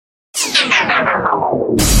T-minus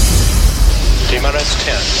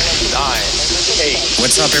 10, 9, 8.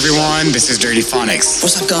 What's up, everyone? This is Dirty Phonics.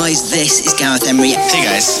 What's up, guys? This is Gareth Emery. Hey,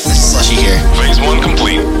 guys. This is Slushy here. Phase 1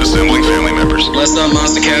 complete. Assembling family members. What's up,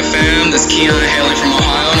 Monstercat fam? This is Keon hailing from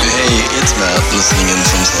Ohio. Hey, it's Matt listening in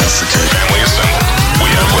from South Africa. Family assembled.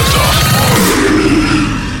 We have liftoff.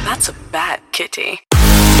 That's a bad kitty.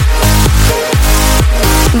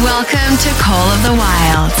 Welcome to Call of the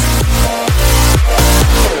Wild.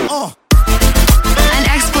 An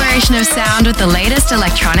exploration of sound with the latest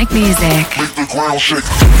electronic music.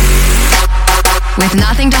 With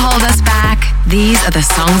nothing to hold us back, these are the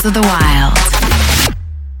songs of the wild.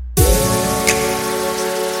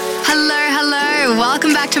 Hello.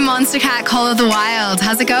 Welcome back to Monstercat Call of the Wild.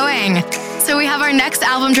 How's it going? So we have our next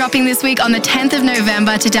album dropping this week on the 10th of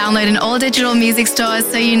November to download in all digital music stores,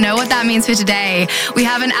 so you know what that means for today. We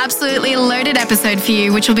have an absolutely loaded episode for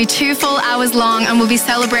you, which will be 2 full hours long, and we'll be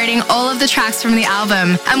celebrating all of the tracks from the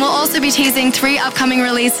album. And we'll also be teasing 3 upcoming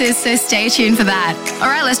releases, so stay tuned for that. All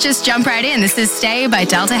right, let's just jump right in. This is Stay by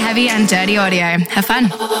Delta Heavy and Dirty Audio. Have fun.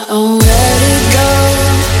 Oh, let it go.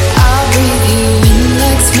 I'll breathe you in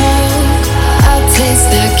like smoke. I'll taste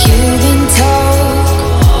that Cuban talk.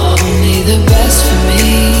 Only the best for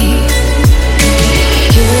me.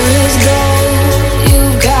 Pure as gold, you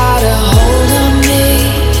got a hold on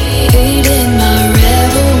me. Feeding my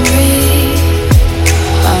revelry,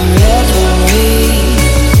 my revelry.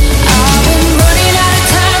 I've been running out of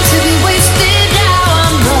time to be wasted. Now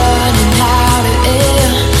I'm running out of air.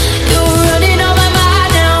 You're running on my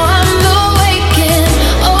mind. Now I'm awakened.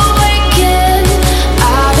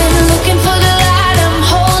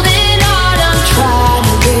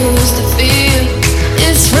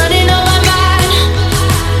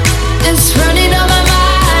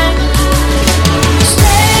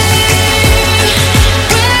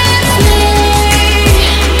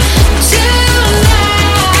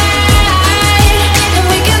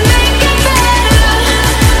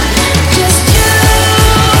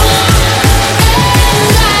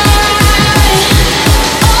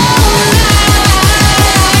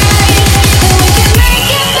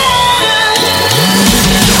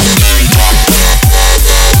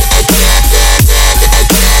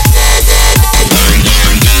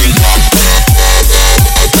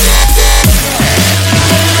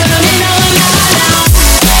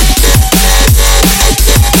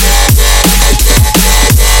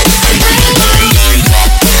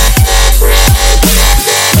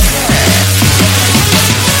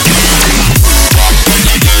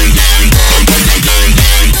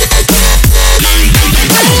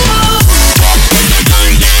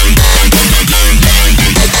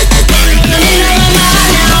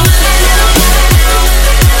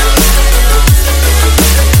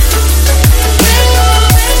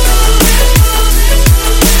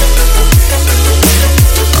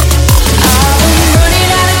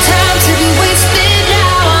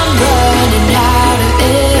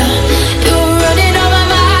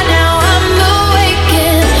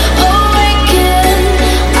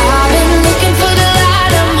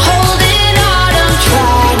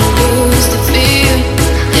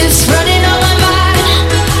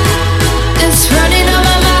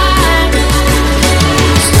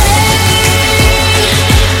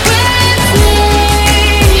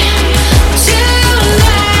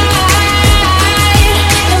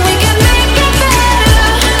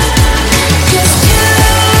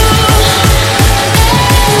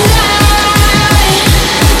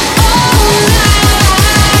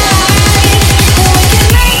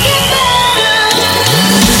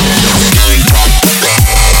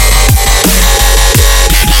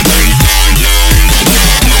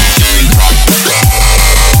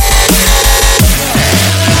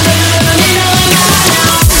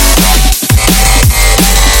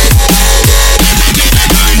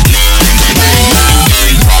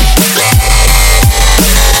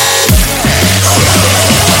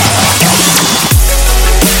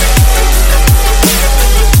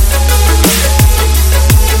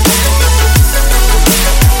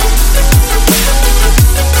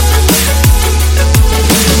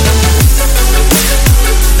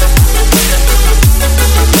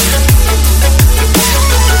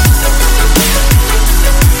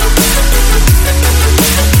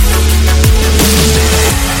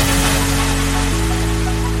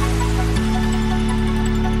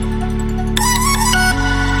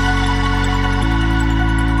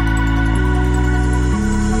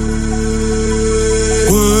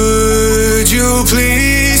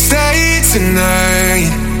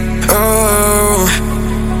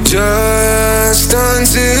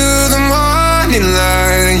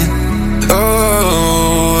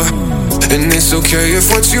 it's okay if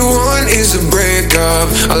what you want is a breakup.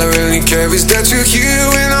 All I really care is that you're here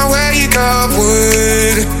when I wake up.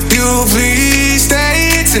 Would you please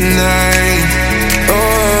stay tonight?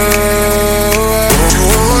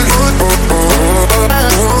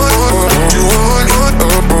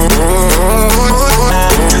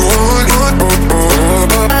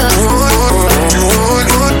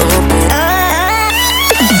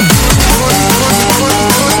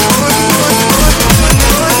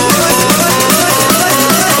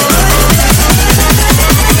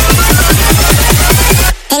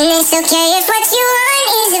 It's okay if what you want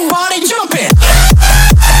is a body jumping.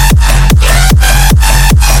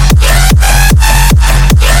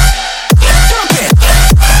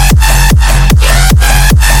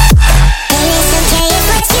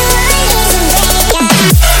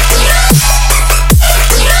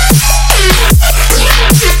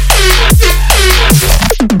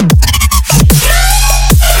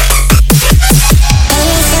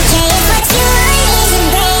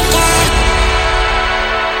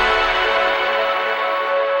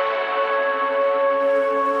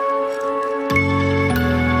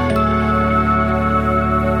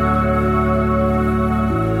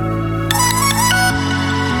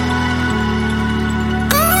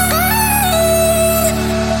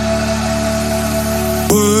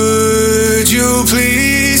 Would you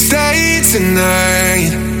please stay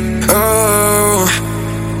tonight? Oh,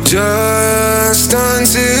 just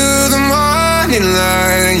until the morning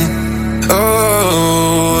light.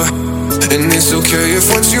 Oh, and it's okay if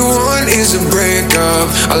what you want is a breakup.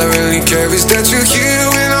 All I really care is that you're here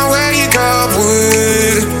when I wake up.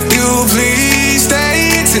 Would you please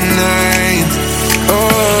stay tonight?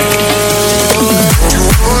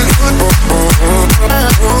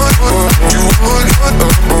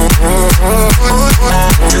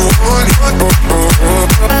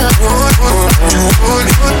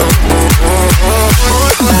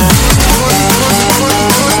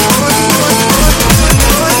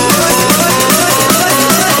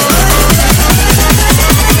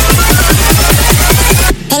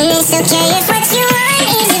 And it's okay if what you want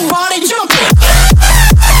is a body jumping.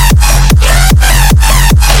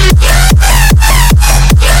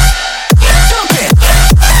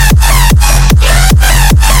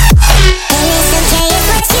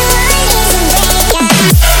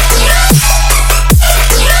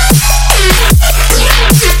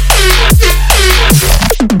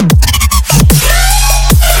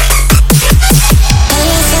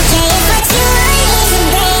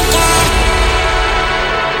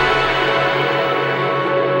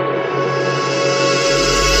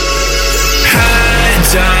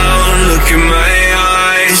 Down, look in my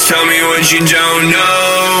eyes, tell me what you don't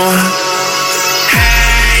know.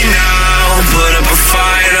 Hey now, put up a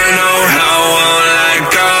fight, I know how I won't let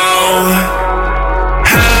go.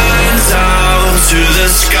 Hands out to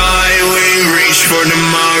the sky, we reach for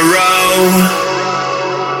tomorrow.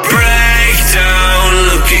 Break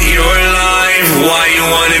down, look at your life, why you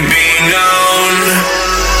wanna be known.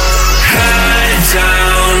 Head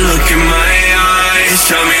down, look in my eyes,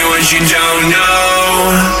 tell me what you don't know.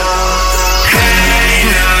 Hey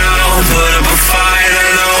now, put up a fight, I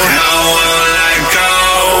know how I won't let go.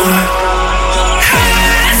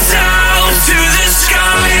 Hands out to the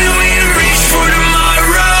sky, we reach for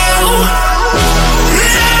tomorrow.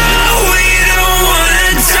 No, we don't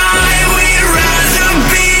wanna die, we'd rather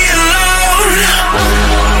be alone.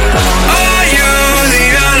 Are you the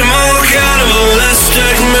animal,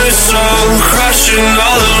 cannibalistic missile, crushing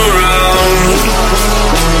all around?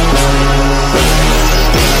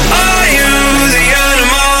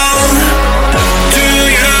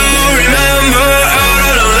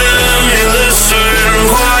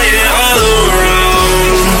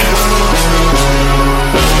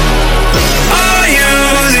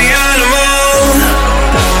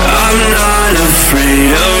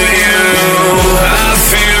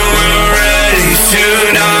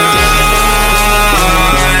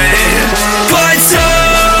 But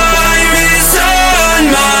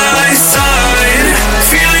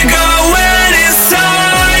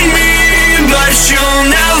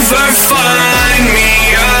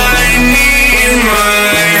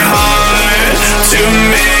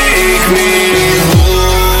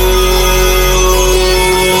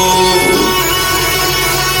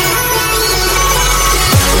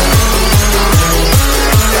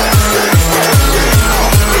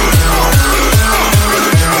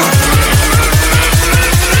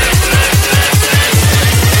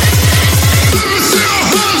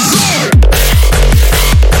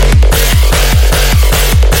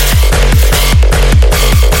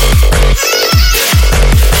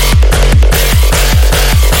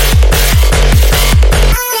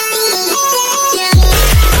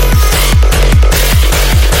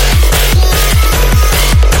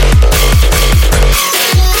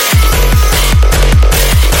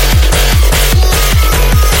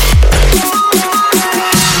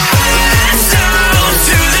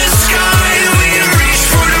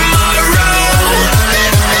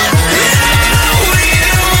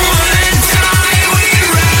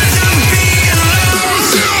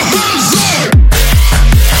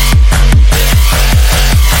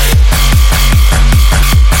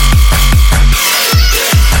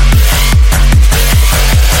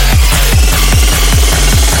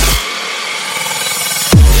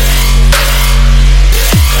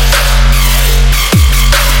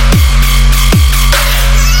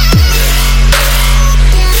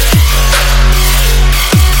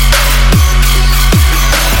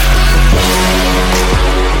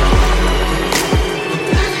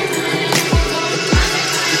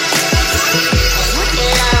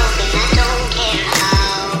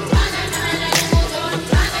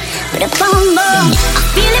boom, boom. I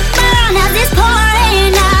feel it burn as it's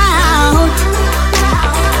pouring out.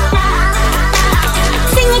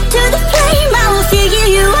 Sing it to the flame, I will figure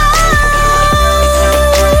you out.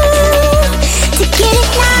 To get it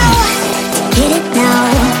now, to get it now,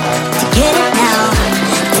 to get it now,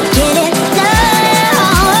 to get it now.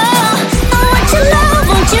 I want your love,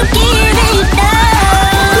 won't you give it now?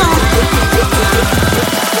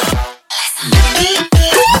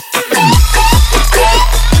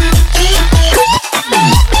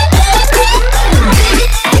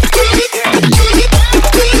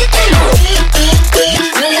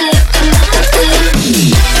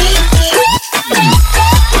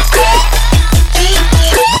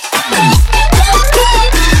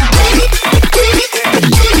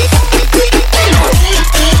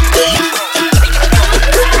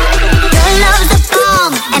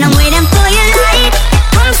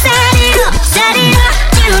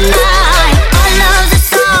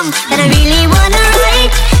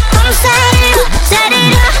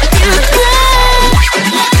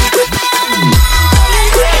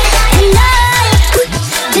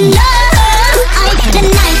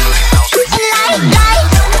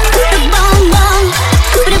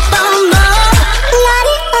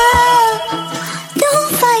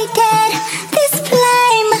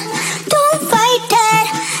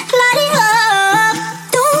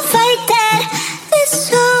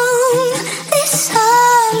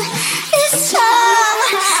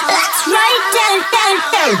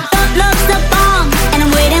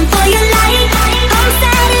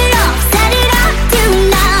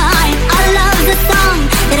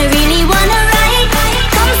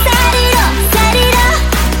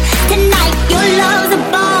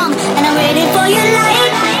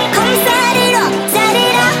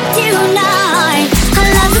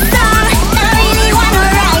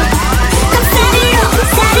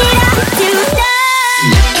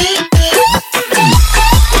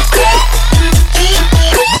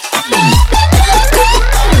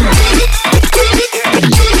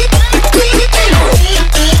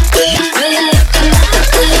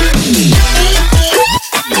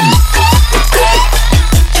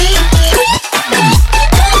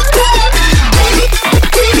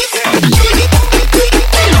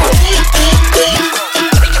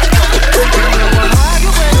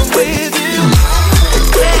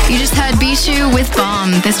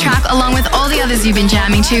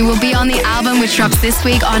 Will be on the album which drops this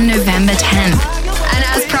week on November 10th. And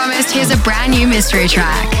as promised, here's a brand new mystery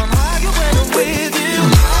track.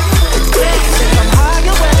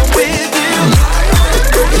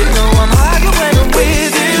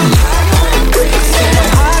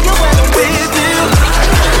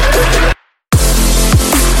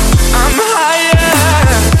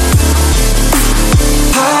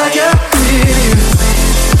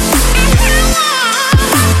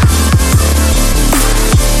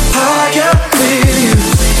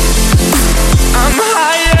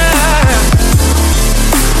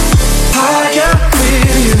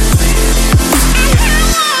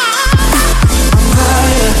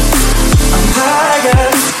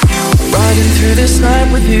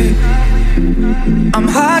 I'm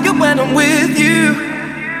higher when I'm with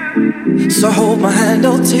you. So hold my hand,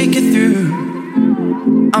 I'll take you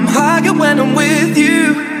through. I'm higher when I'm with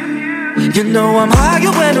you. You know I'm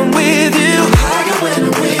higher when I'm with you.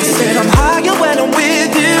 I said I'm higher when I'm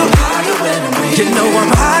with you. You know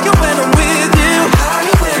I'm higher when I'm with you.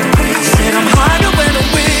 I said I'm higher when I'm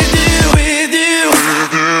with you, with you.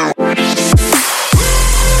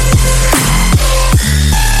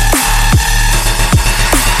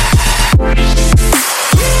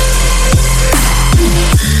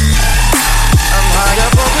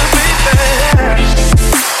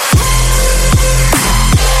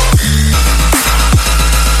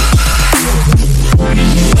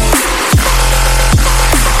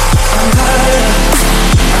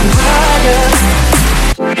 I'm higher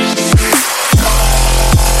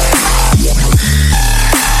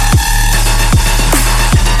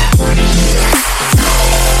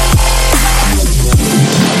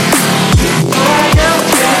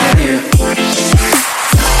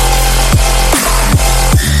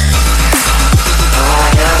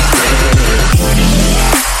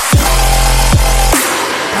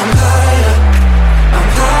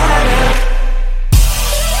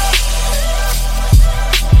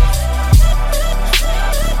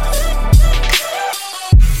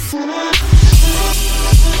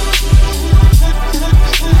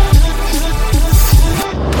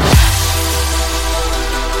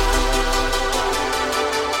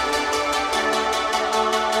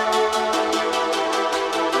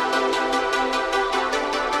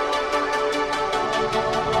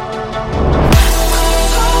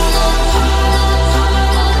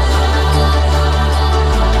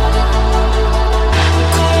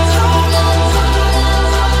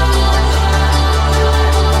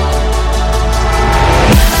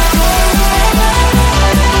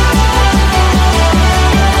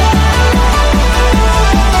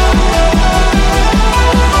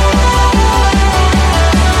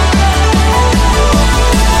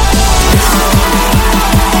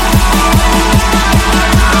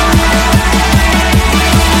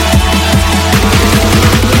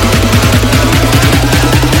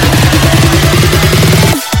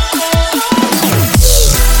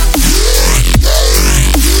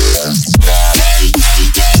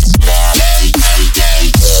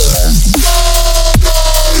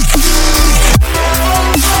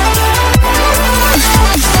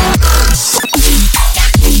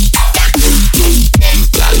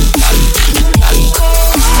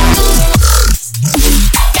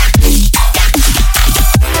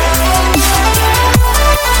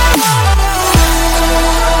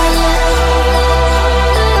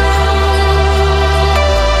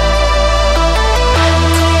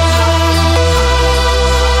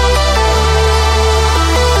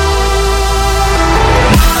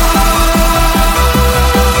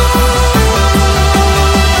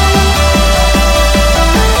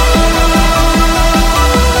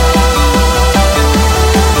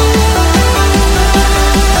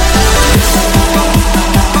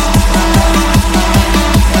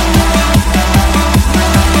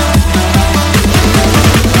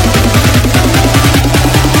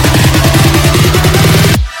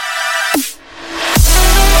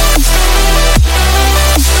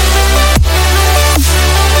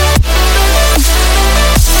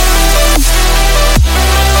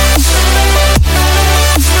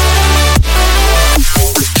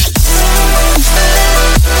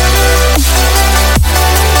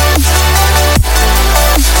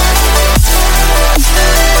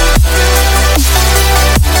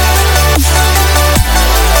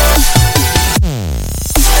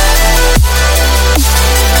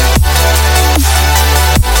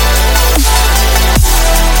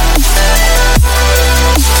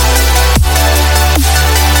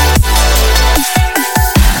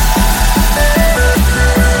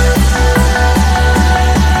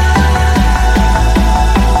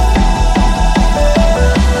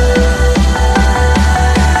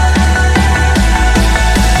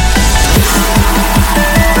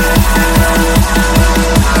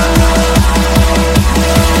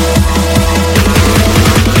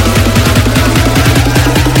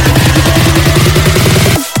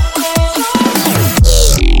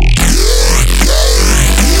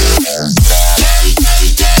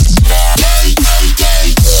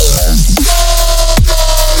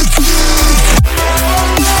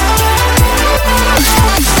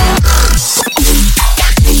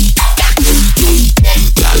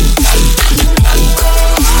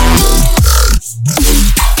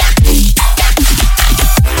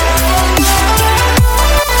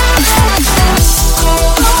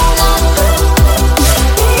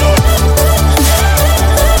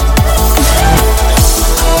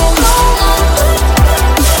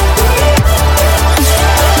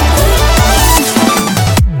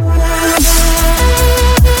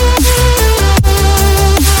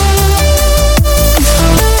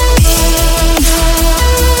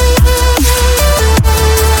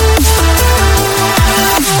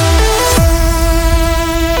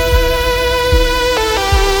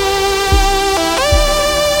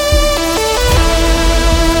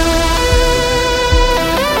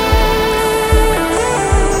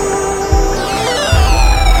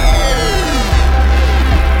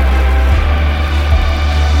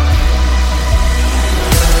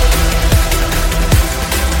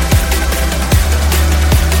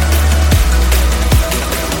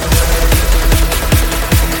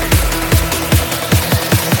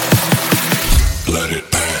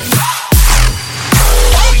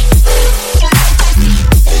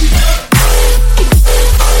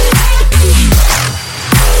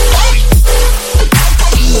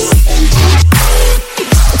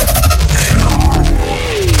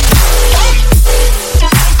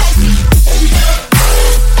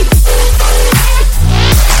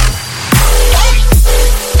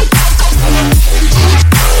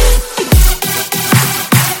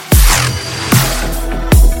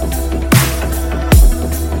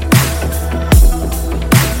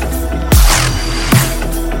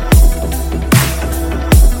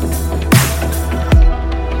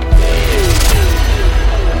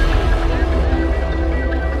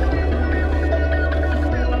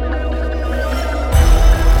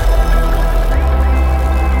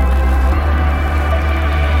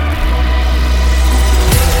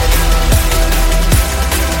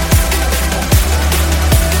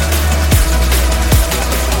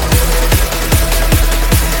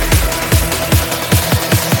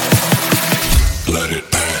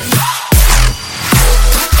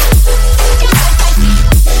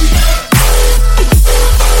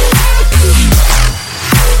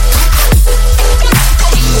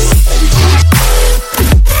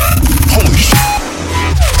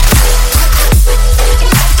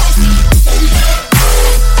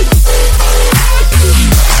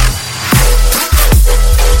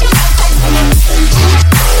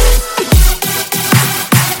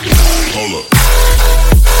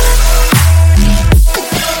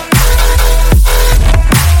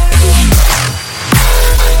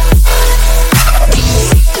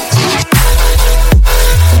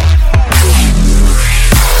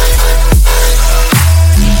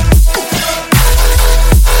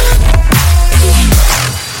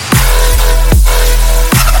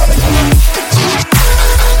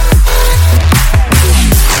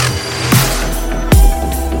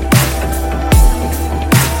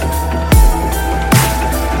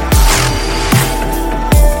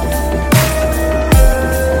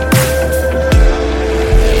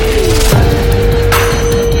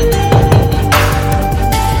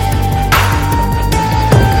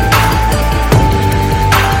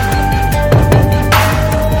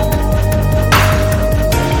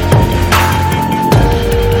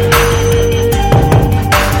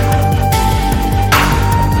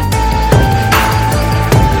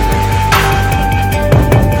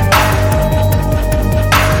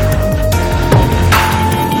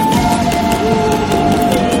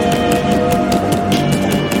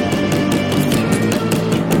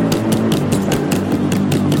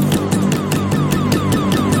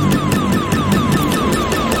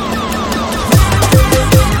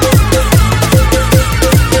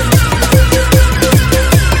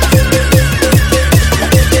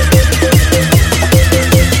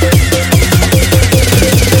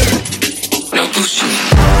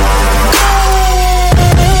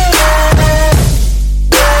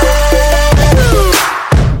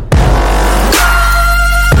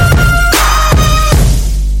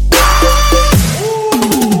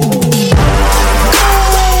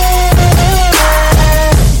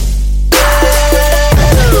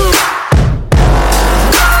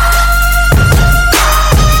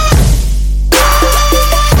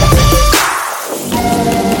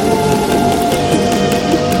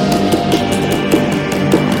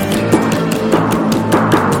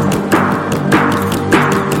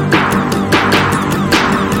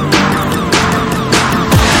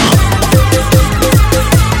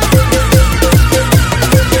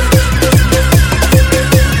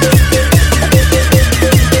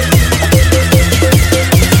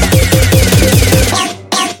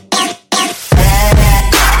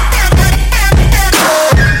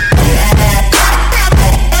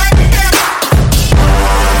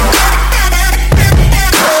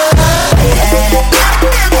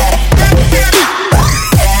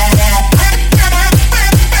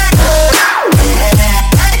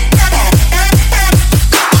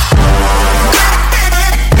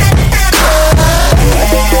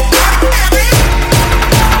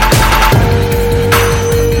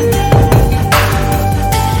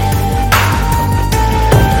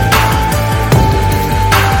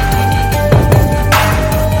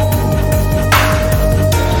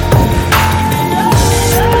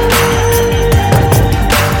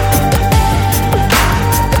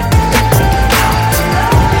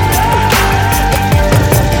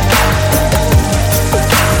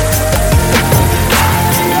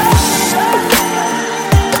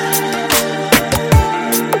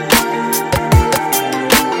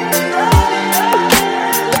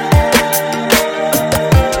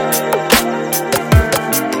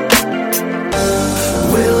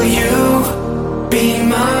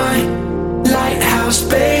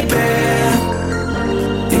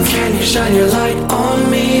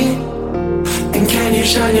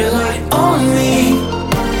shine your light on me?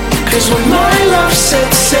 'Cause when my love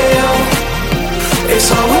sets sail,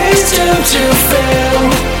 it's always doomed to fail.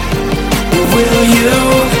 Will you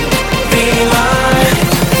be my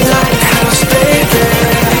lighthouse, baby?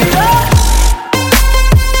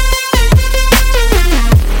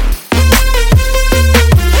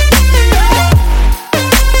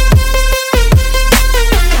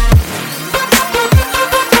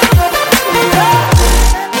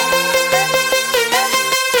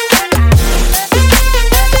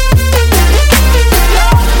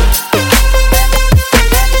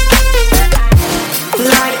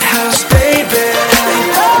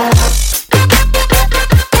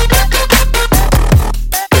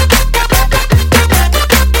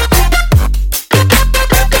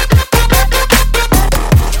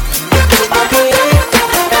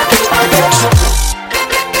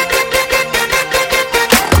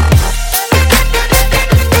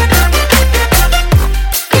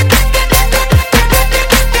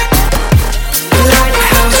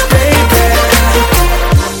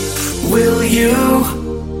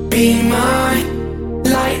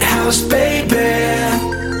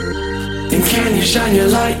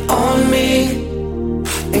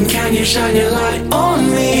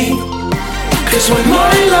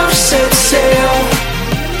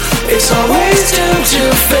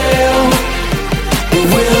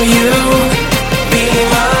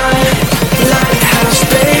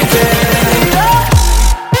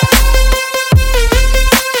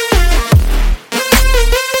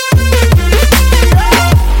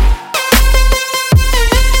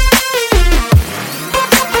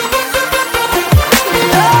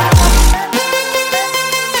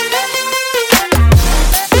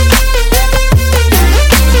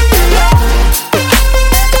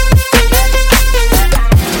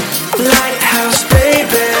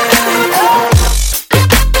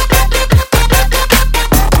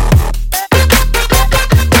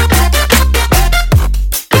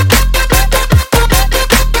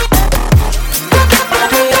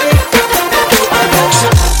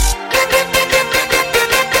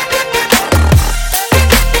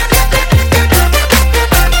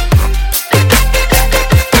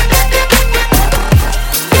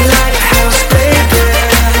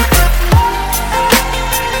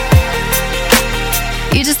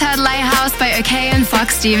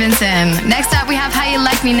 Stevenson. Next up, we have How You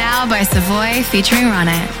Like Me Now by Savoy featuring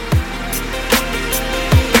Ronnet.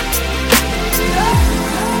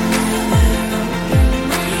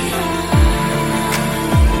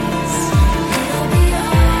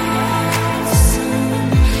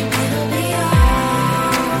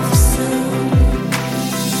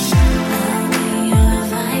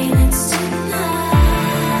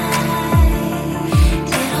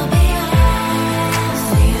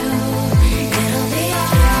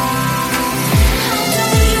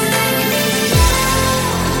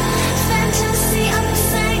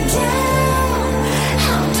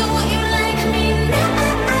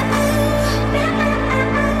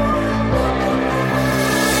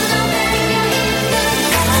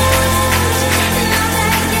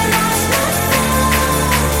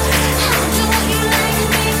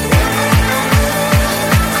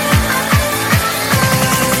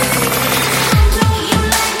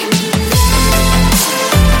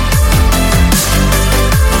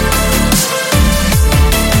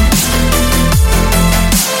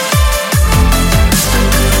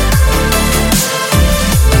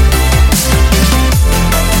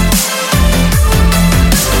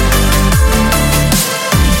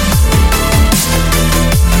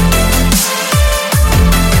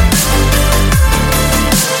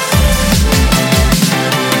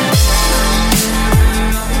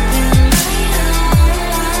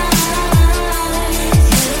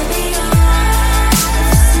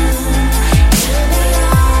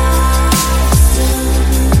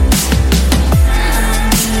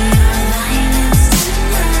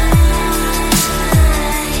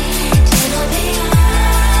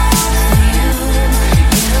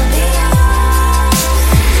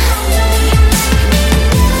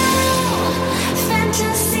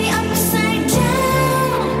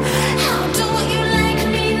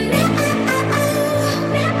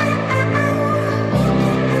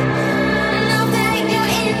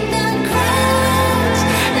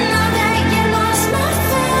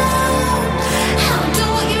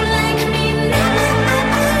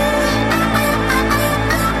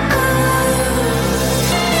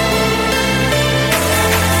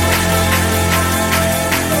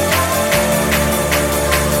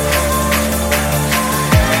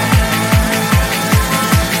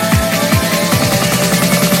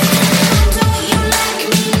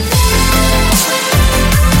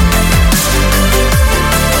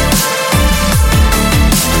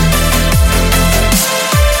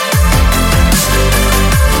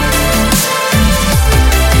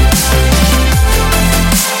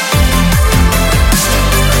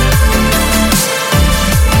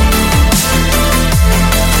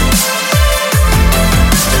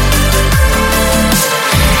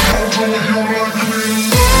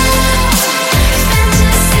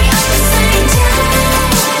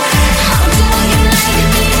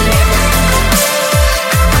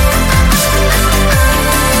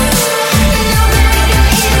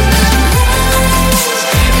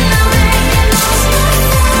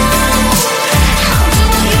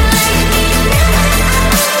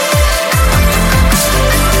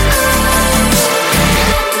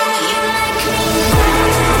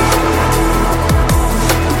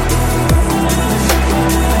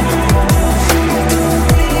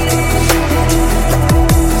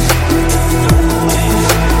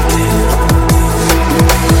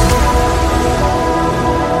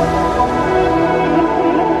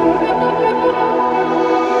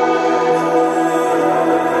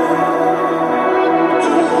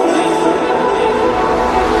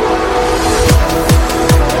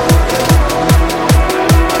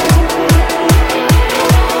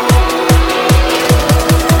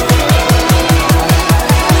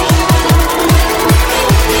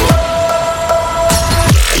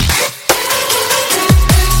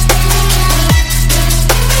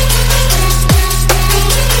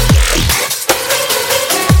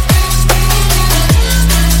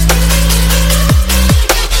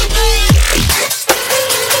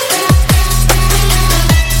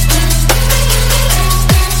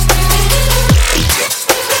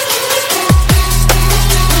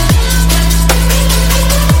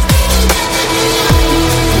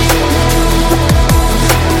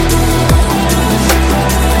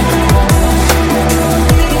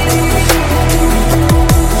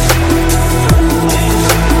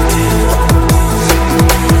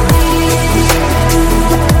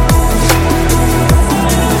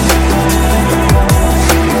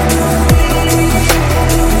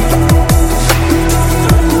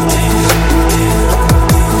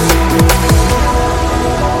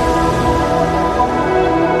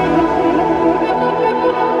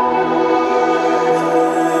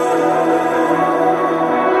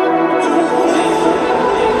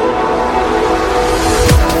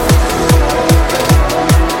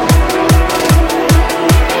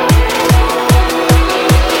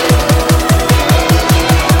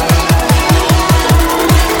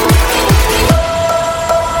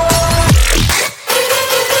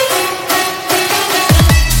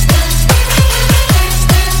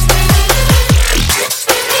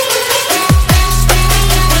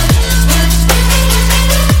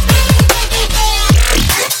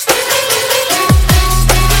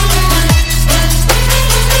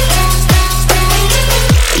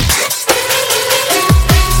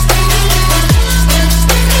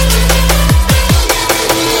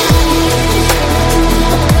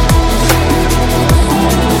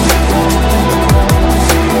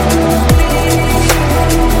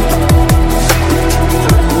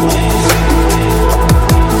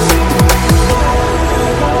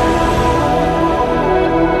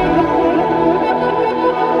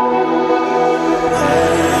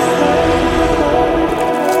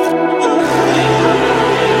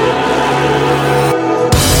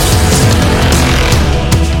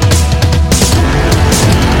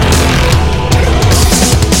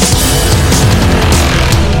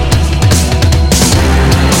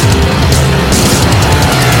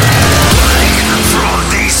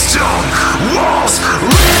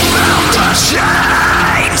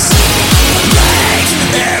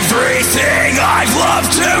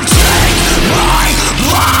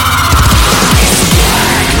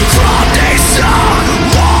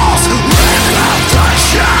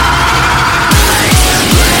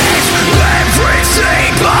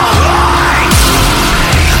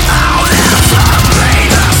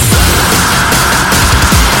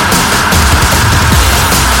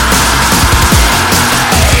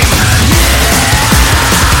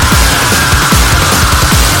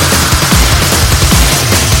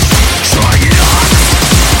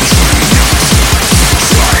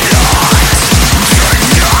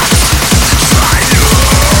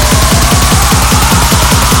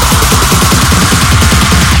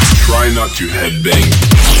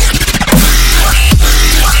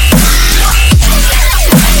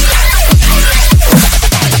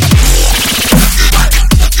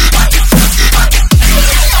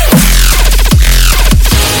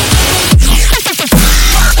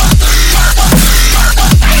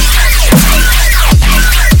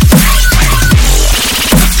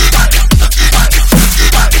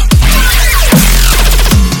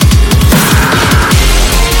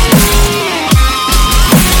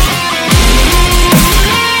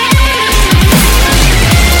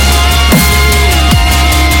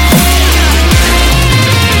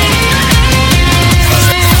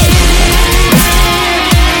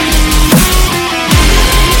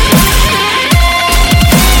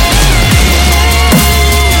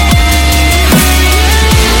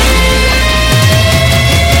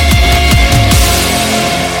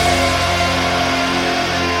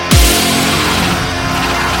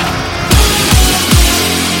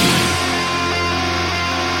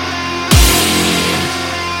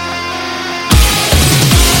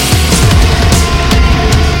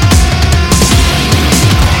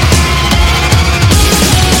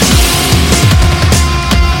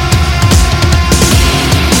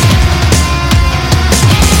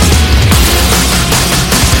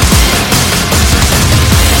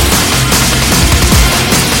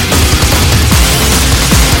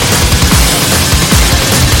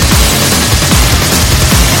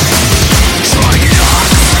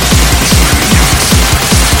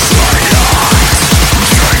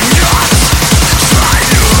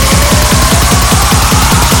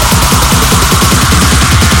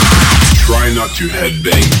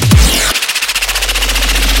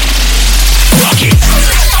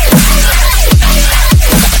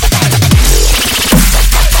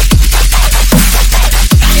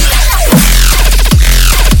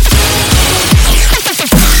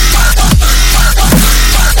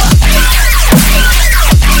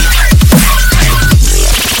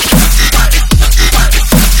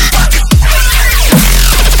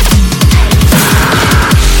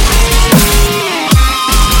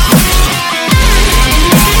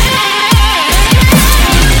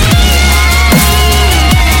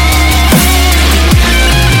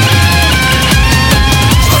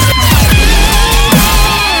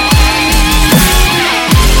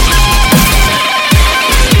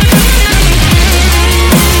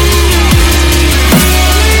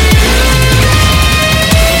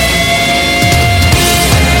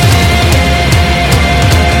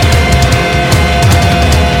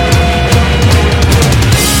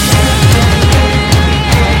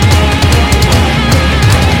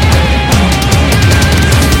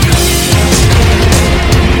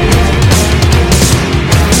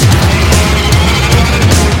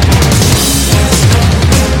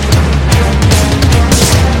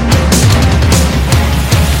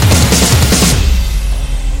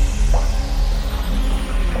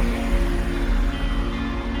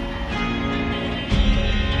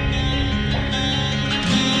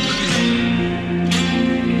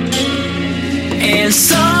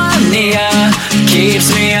 Insomnia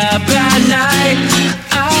keeps me up at night.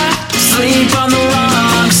 I sleep on the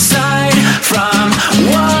wrong side from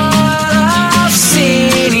what I've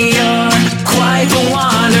seen. You're quite the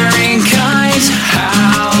wandering kind.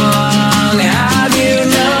 How long have you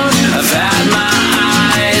known? I've had my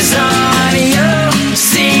eyes on you,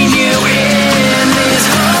 seen you in these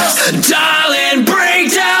holes. Darling, break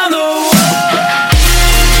down the wall.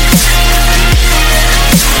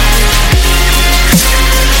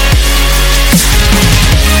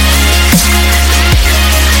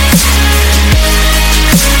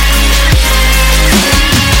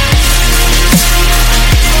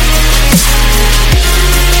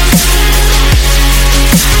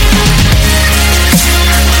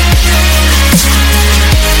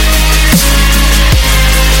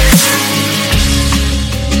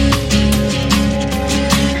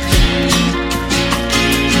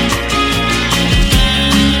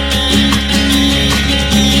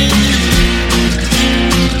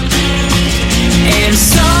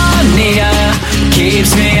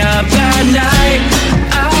 Keeps me up at night.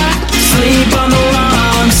 I sleep on the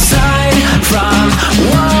wrong side from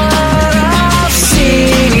what I've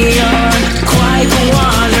seen. You're quite the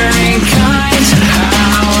wandering kind.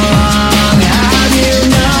 How long have you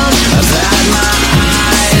known? I've had my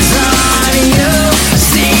eyes on you,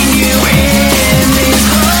 seen you in these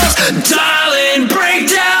holes. Darling, break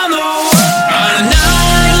down the wall. On a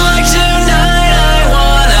night like tonight, I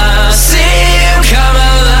wanna see you come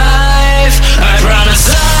alive. I promise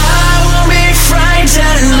I won't be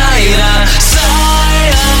frightened by the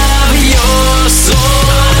sight of your soul.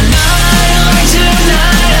 On a night like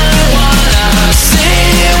tonight, I wanna see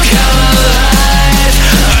you come alive.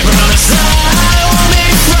 I promise I won't be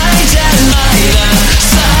frightened by the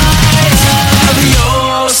sight of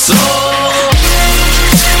your soul.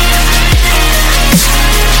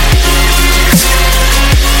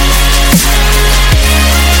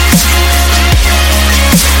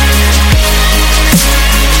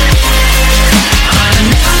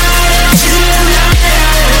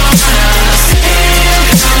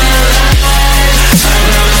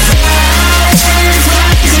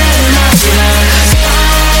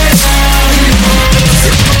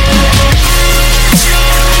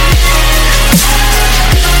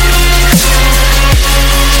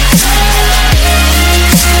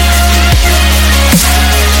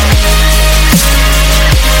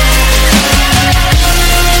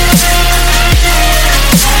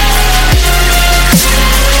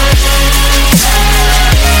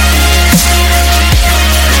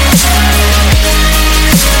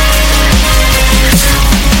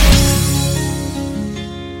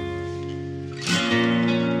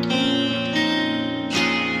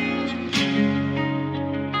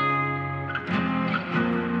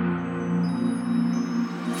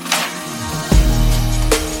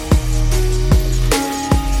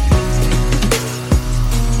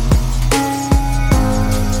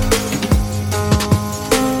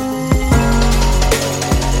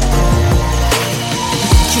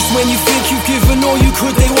 When you think you've given all you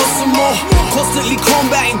could, they want some more. Constantly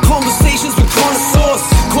combating conversations with connoisseurs.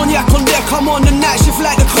 Cognac on deck, I'm on the night shift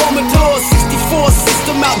like the Commodore. 64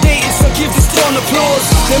 system outdated, so give this town applause.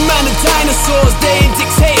 Them man are dinosaurs, they ain't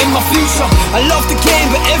dictating my future. I love the game,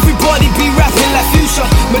 but everybody be rapping like Fuchsia.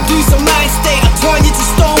 Medusa mind state, I turn you to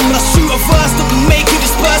stone. But I shoot a verse that will make you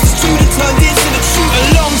disperse. It's true that turned into the truth a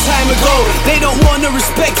long time ago. They don't wanna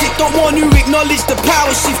respect it, don't want to acknowledge the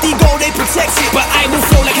power shift. Ego, they protect it, but I will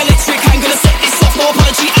flow like electric. I'm gonna set this off, no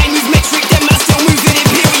apology. I move metric, them man still moving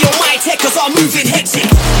imperial. My tech, cause I'm moving hectic.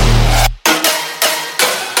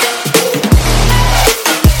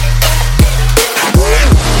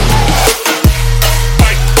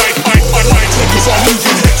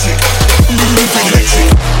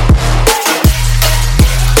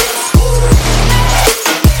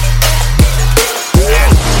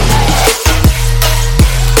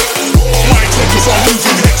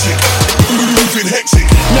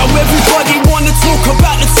 Now everybody wanna talk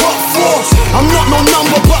about the top four. I'm not no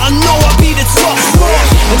number, but I know I'll be the top four.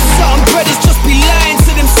 And something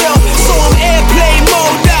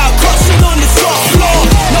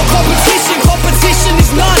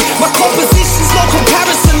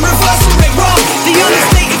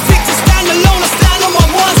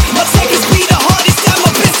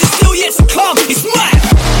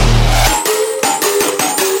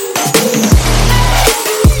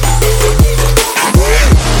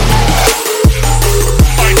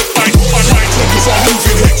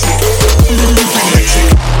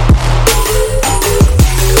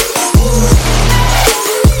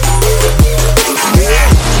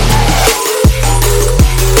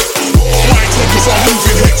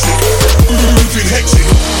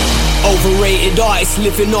but it's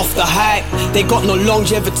living off the hype. They got no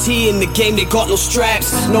longevity in the game, they got no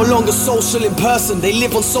stripes. No longer social in person, they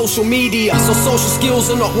live on social media. So social skills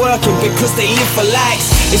are not working because they live for likes.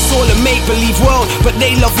 It's all a make-believe world, but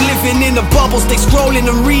they love living in the bubbles. They scrolling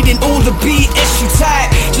and reading all the BS you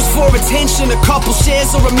type just for attention. A couple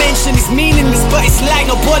shares or a mention is meaningless, but it's like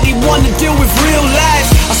nobody wanna deal with real life.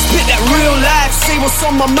 I spit that real life, say what's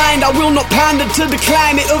on my mind. I will not pander to the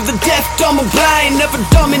climate of the deaf, dumb and blind. Never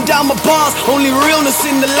dumbing down my bars, only realness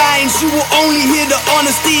in the lines. You will only hear the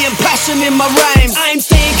honesty and passion in my rhymes. I'm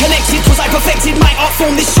staying connected cause I perfected my art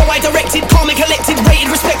form. This show I directed, calm and collected, rated,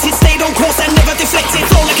 respected, stayed on course and never deflected.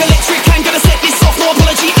 Flow like electric, I'm gonna set this off, no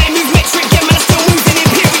apology. I move metric, yeah man, I'm still moving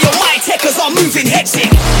imperial. My techers are moving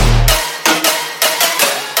hectic.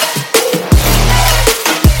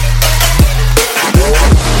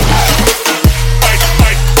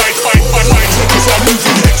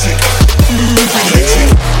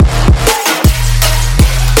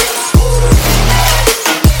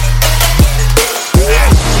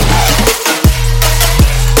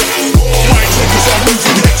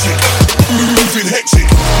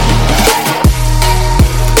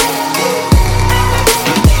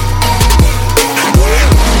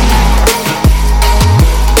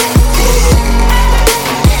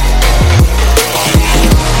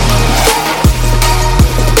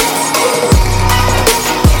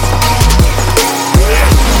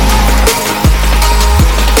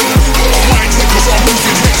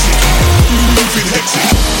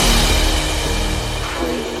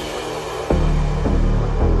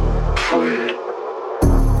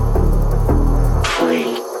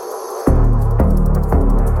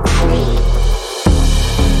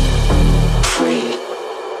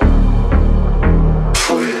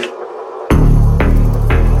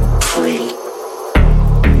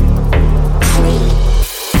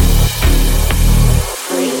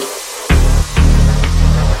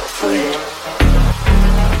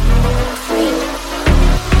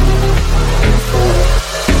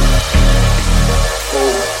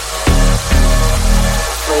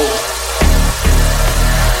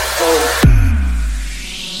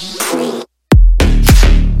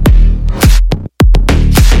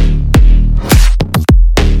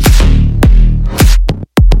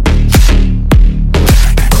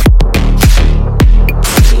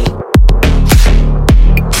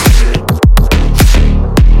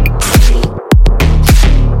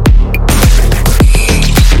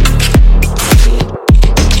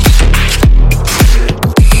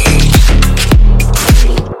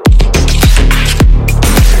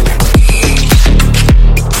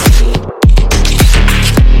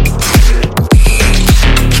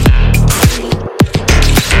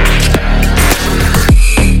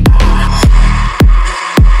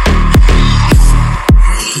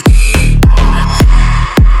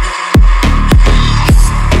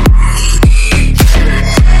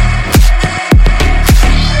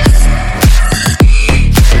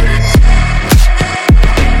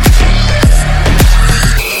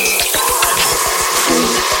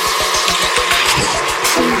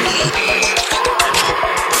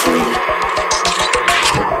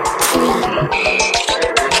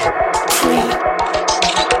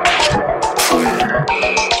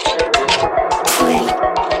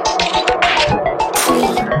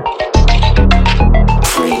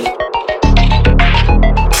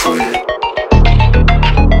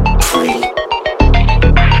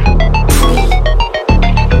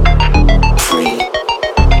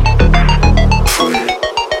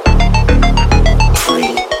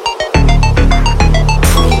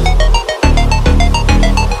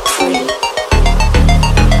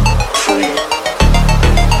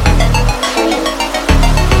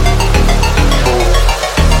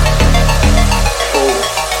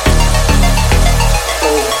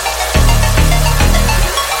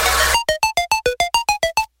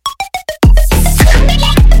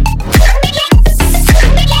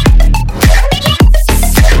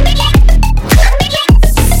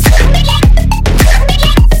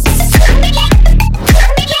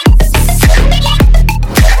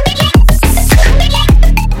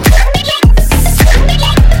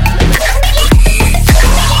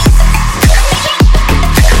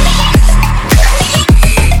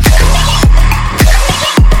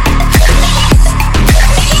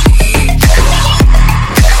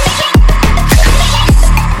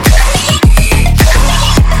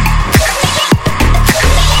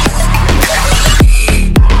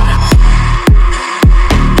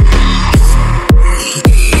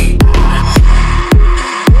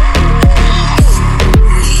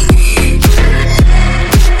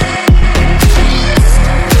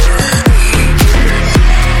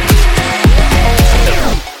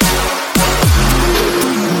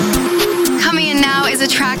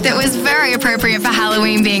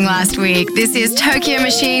 week. This is Tokyo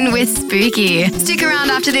Machine with Spooky. Stick around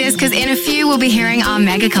after this because in a few we'll be hearing our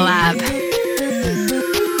mega collab.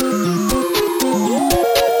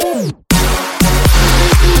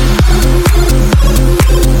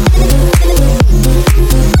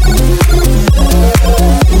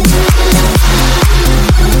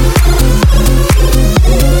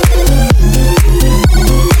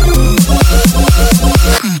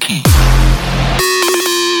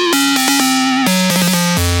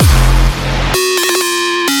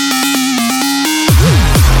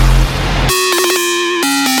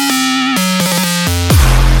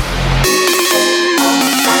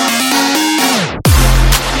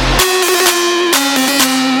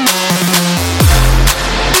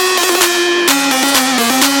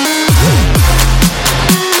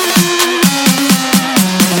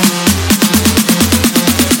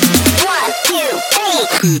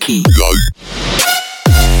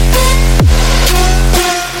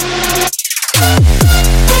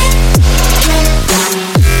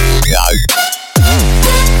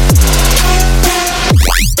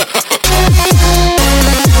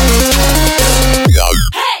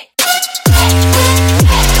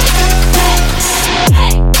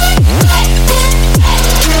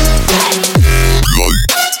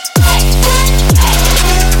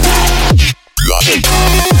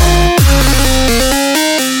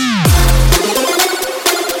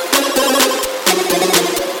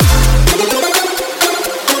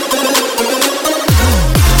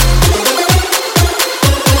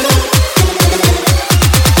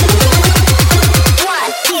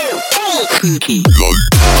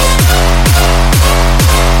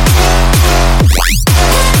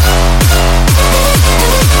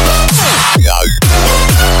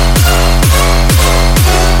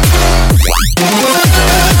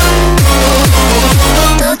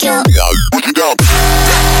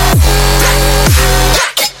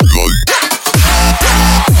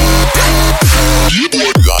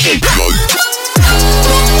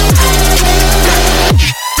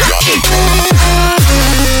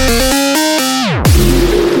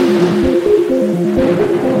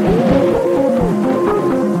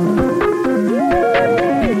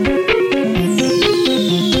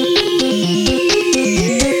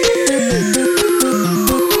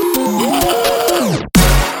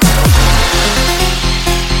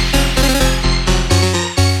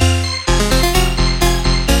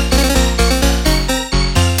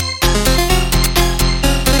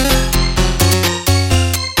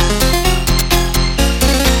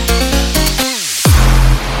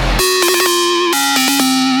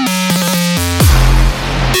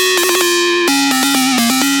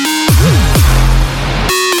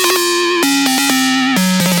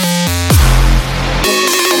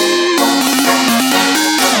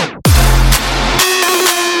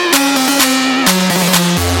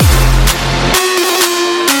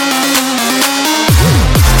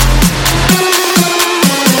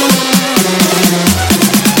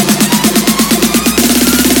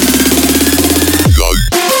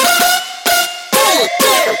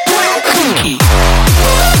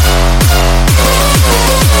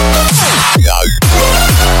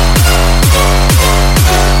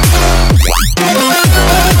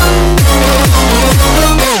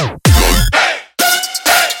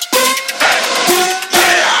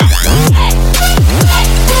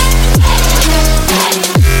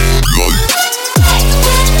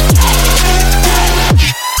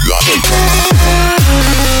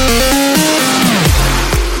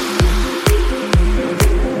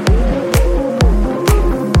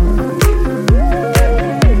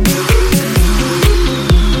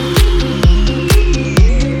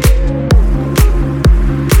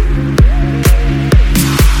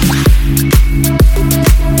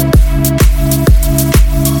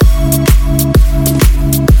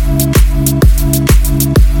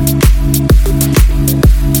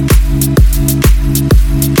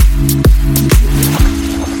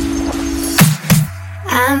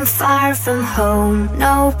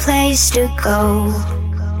 To go,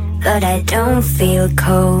 but I don't feel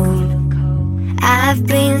cold. I've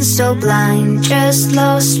been so blind, just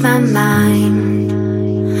lost my mind.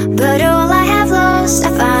 But all I have lost, I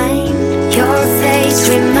find your face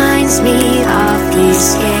reminds me of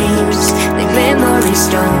these games that memories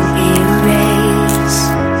don't erase.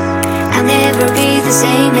 I'll never be the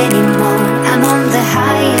same anymore. I'm on the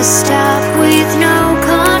highest top with no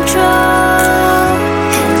control.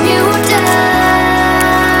 And you die.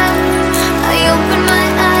 Open my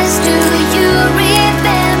eyes, do you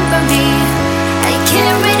remember me? I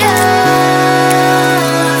carried on.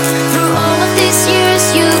 Through all of these years,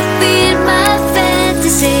 you've been my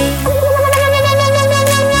fantasy.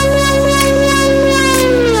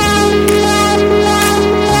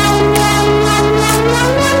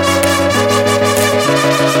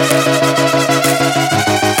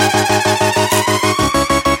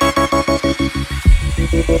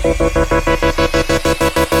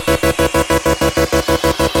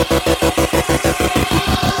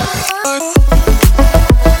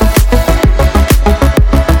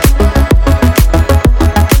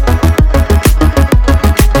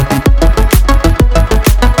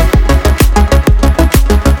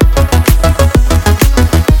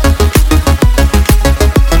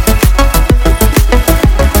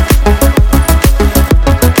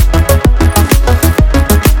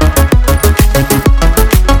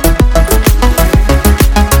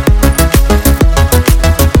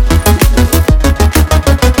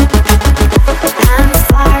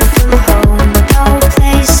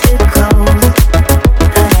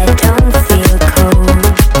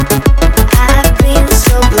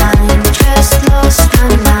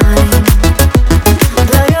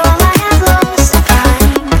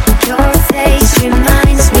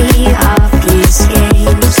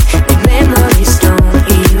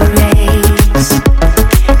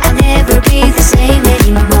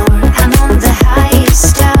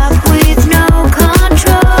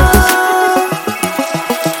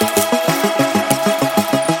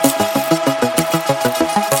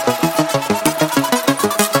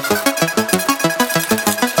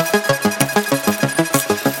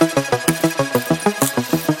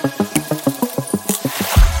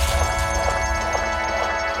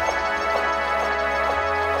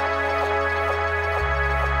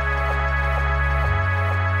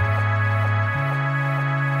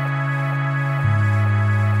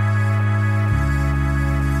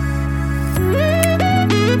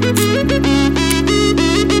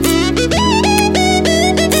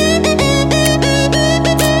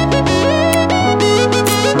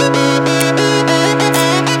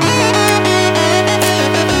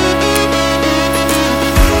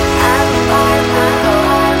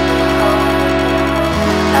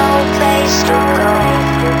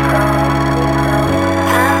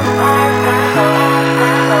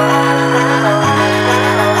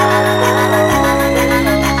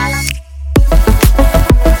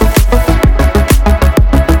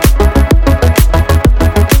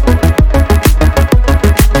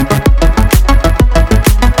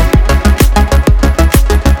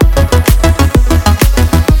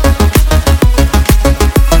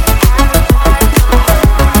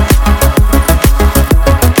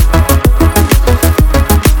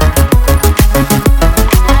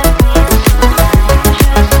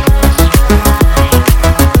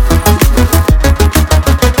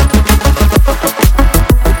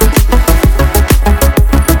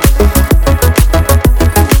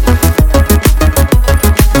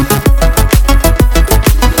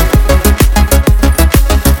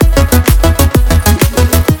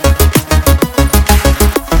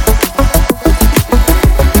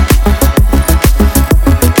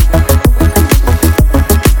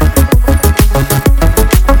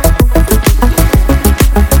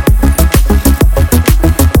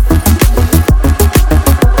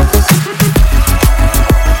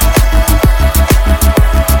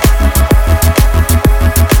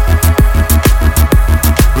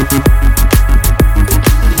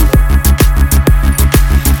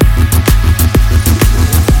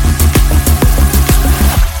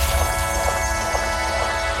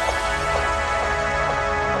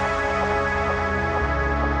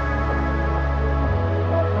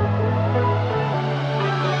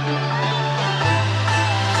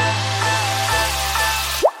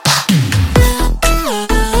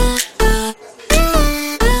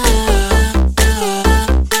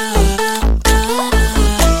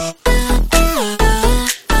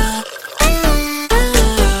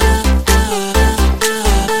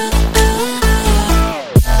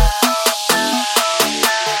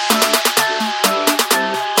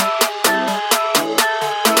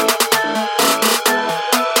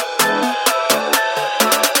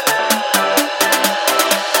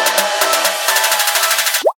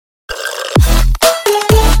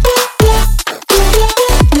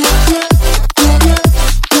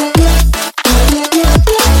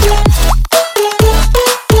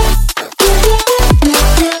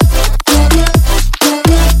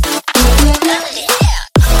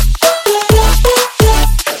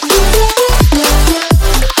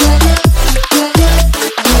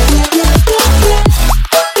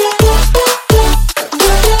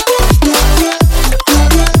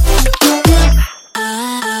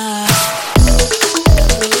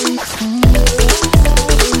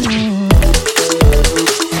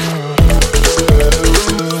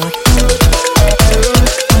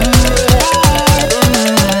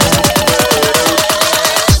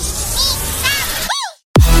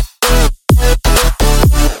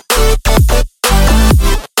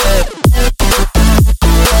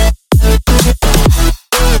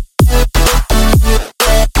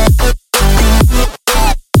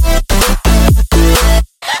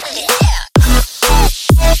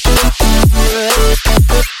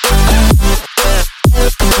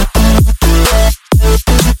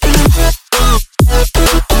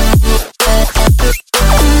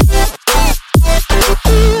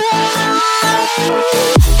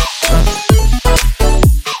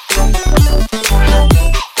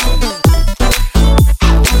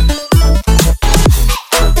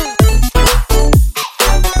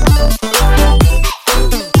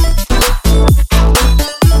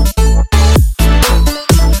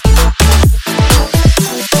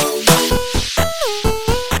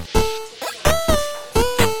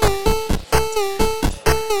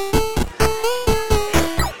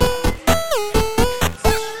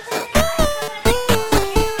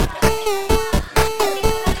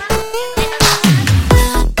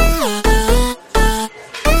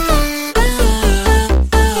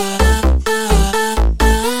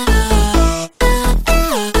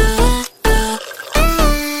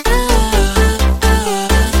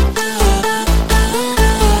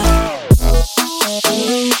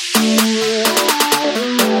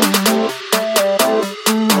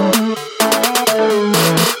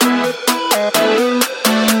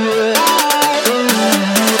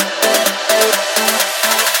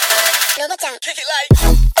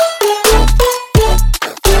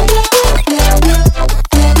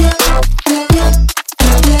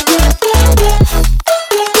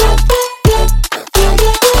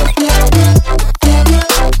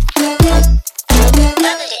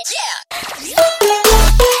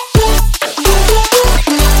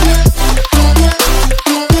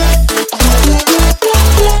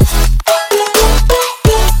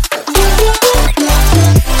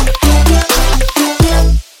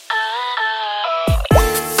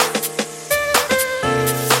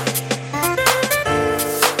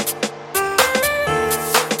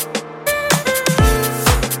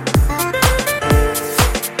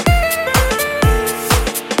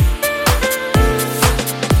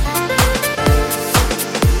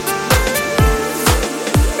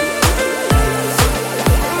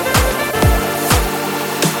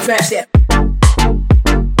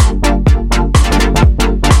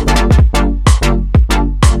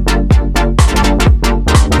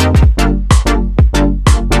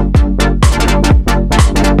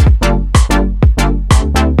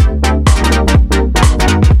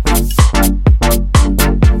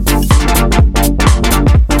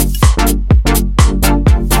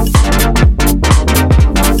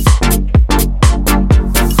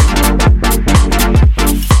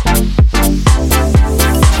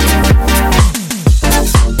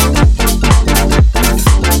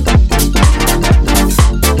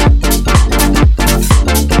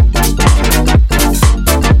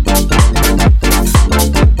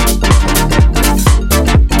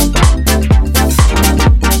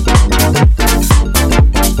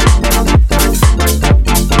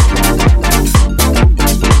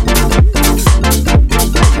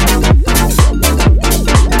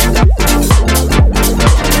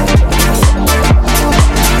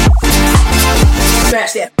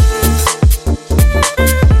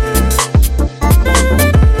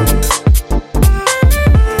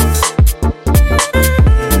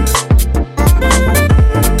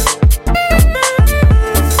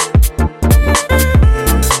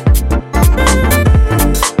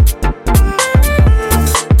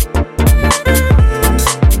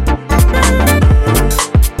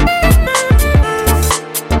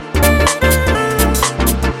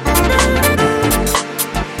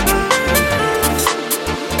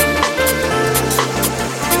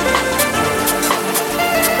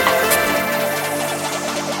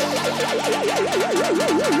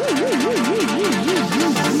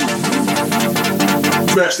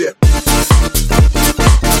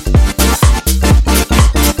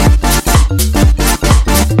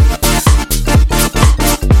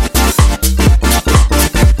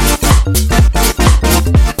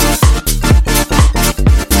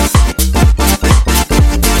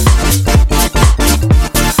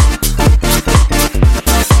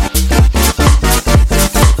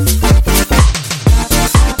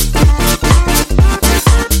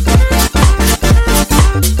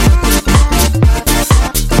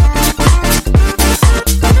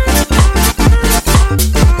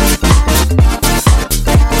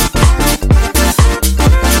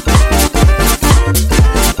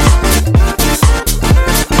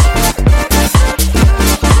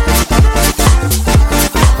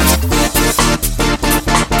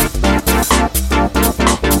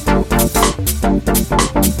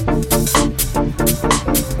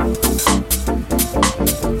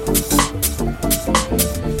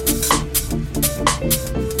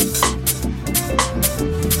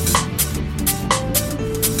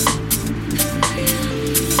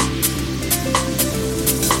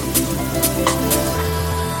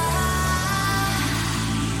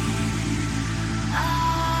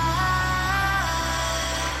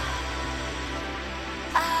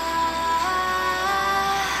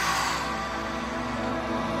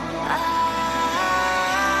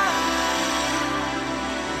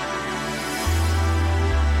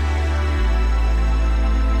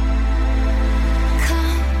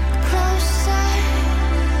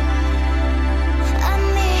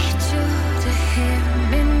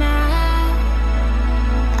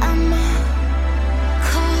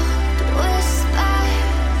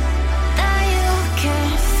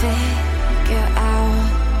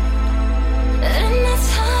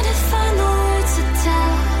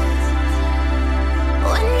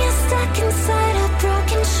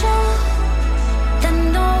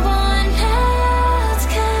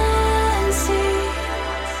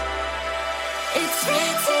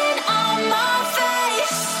 written on my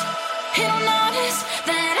face. He'll notice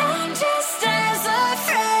that I'm just as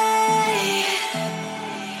afraid.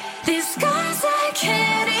 These scars I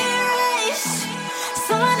can't erase,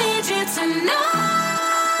 so I need you to know.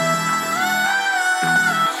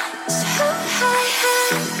 So I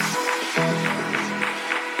have.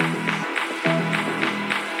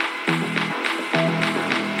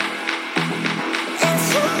 It's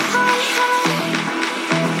who I am.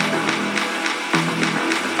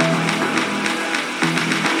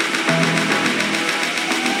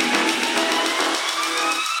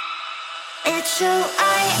 It's who I am. It's who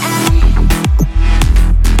I am.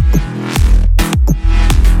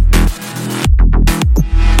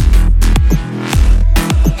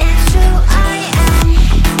 It's who I am.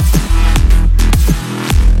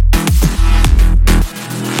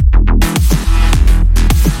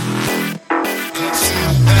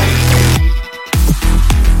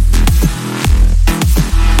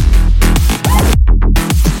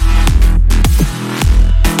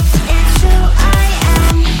 It's who I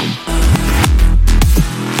am.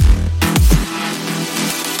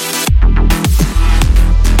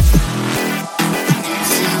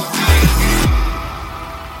 It's who I am.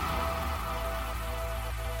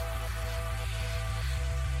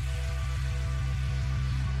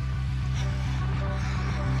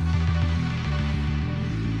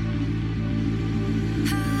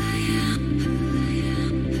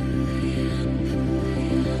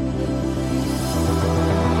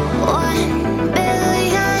 One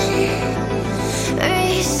billion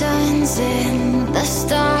reasons in the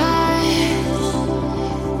stars.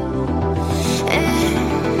 In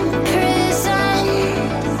prison,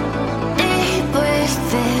 deep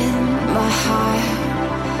within my heart.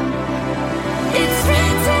 It's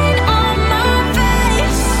written on my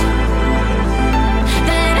face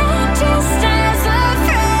that I'm just as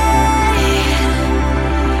afraid.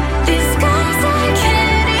 These scars I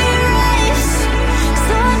can't erase,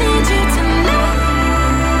 so I need you to know.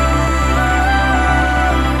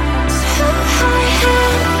 So I have.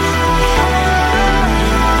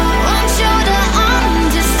 Want you to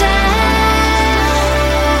understand.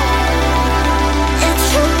 It's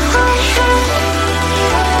who I am.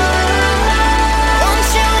 Want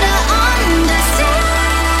you to understand.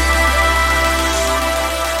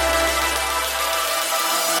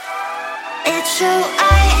 It's who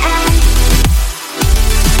I am.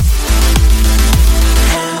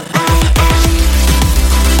 Who I am.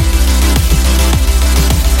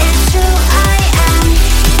 It's who I am.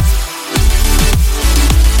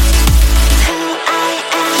 Who I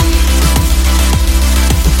am.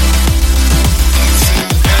 It's who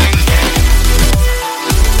I am.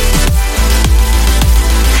 Who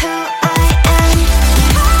I am.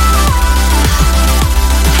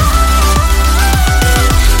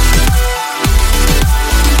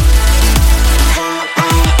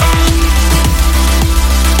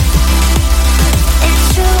 It's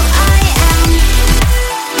who I am.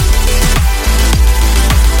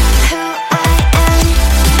 Who I am.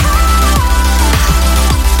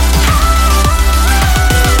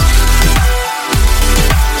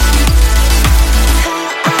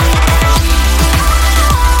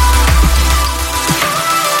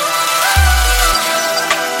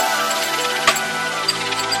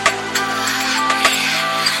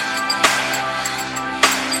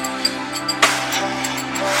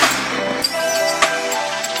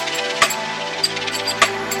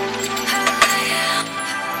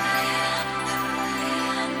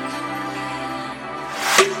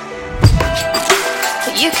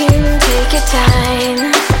 You can take your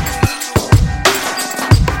time.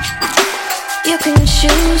 You can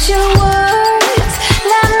choose your words.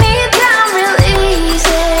 Let me down real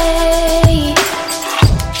easy.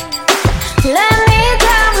 Let me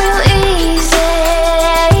down real easy.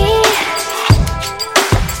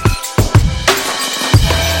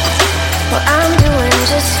 Well, I'm doing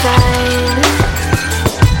just fine,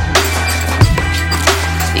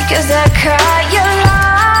 because I caught your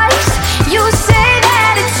lies. You say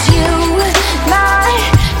that it's you, not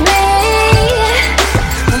me.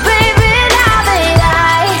 Baby, now that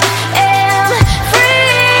I am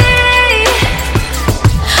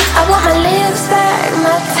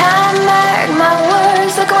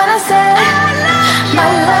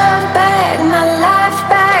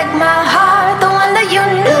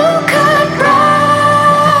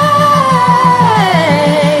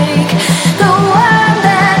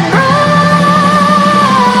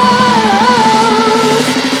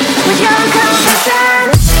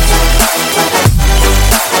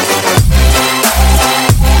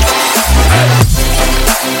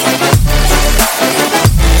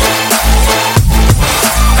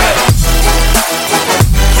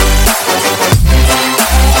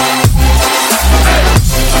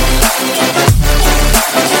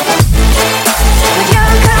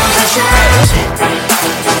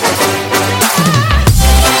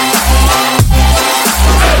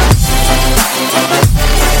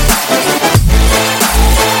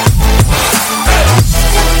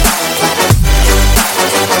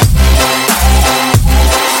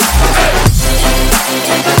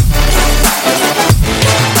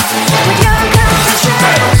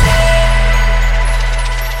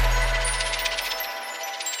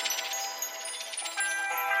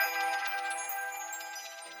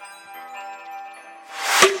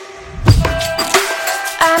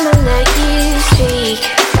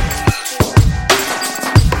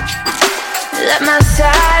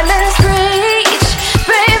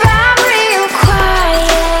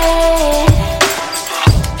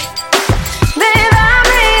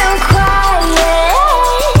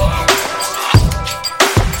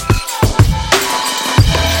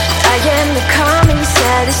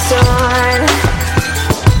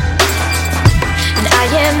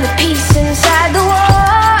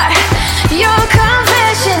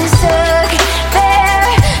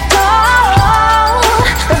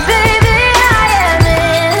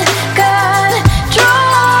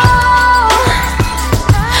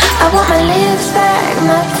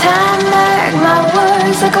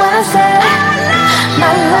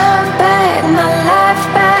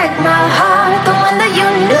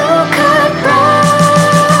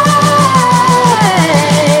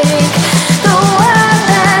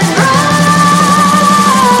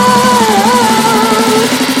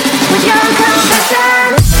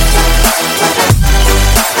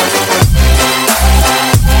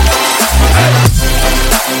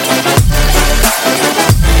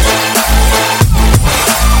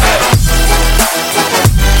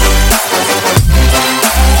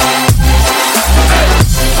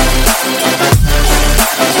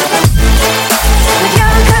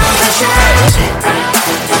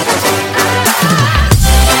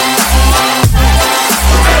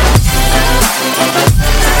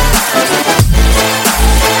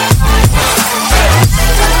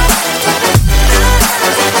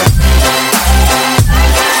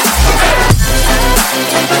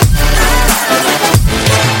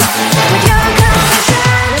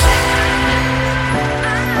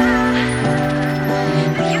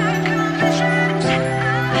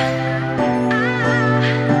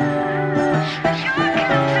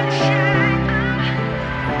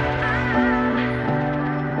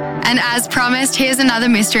first, here's another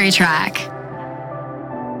mystery track.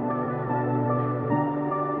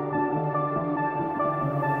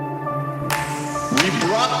 We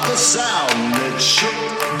brought the sound that shook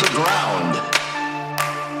the ground.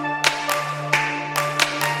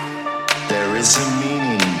 There is a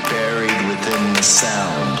meaning buried within the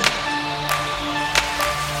sound.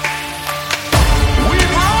 We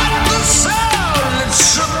brought the sound that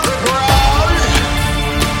shook the ground.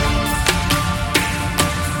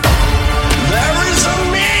 There is a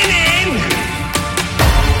meaning.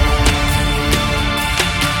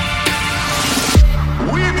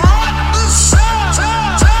 We brought the sound.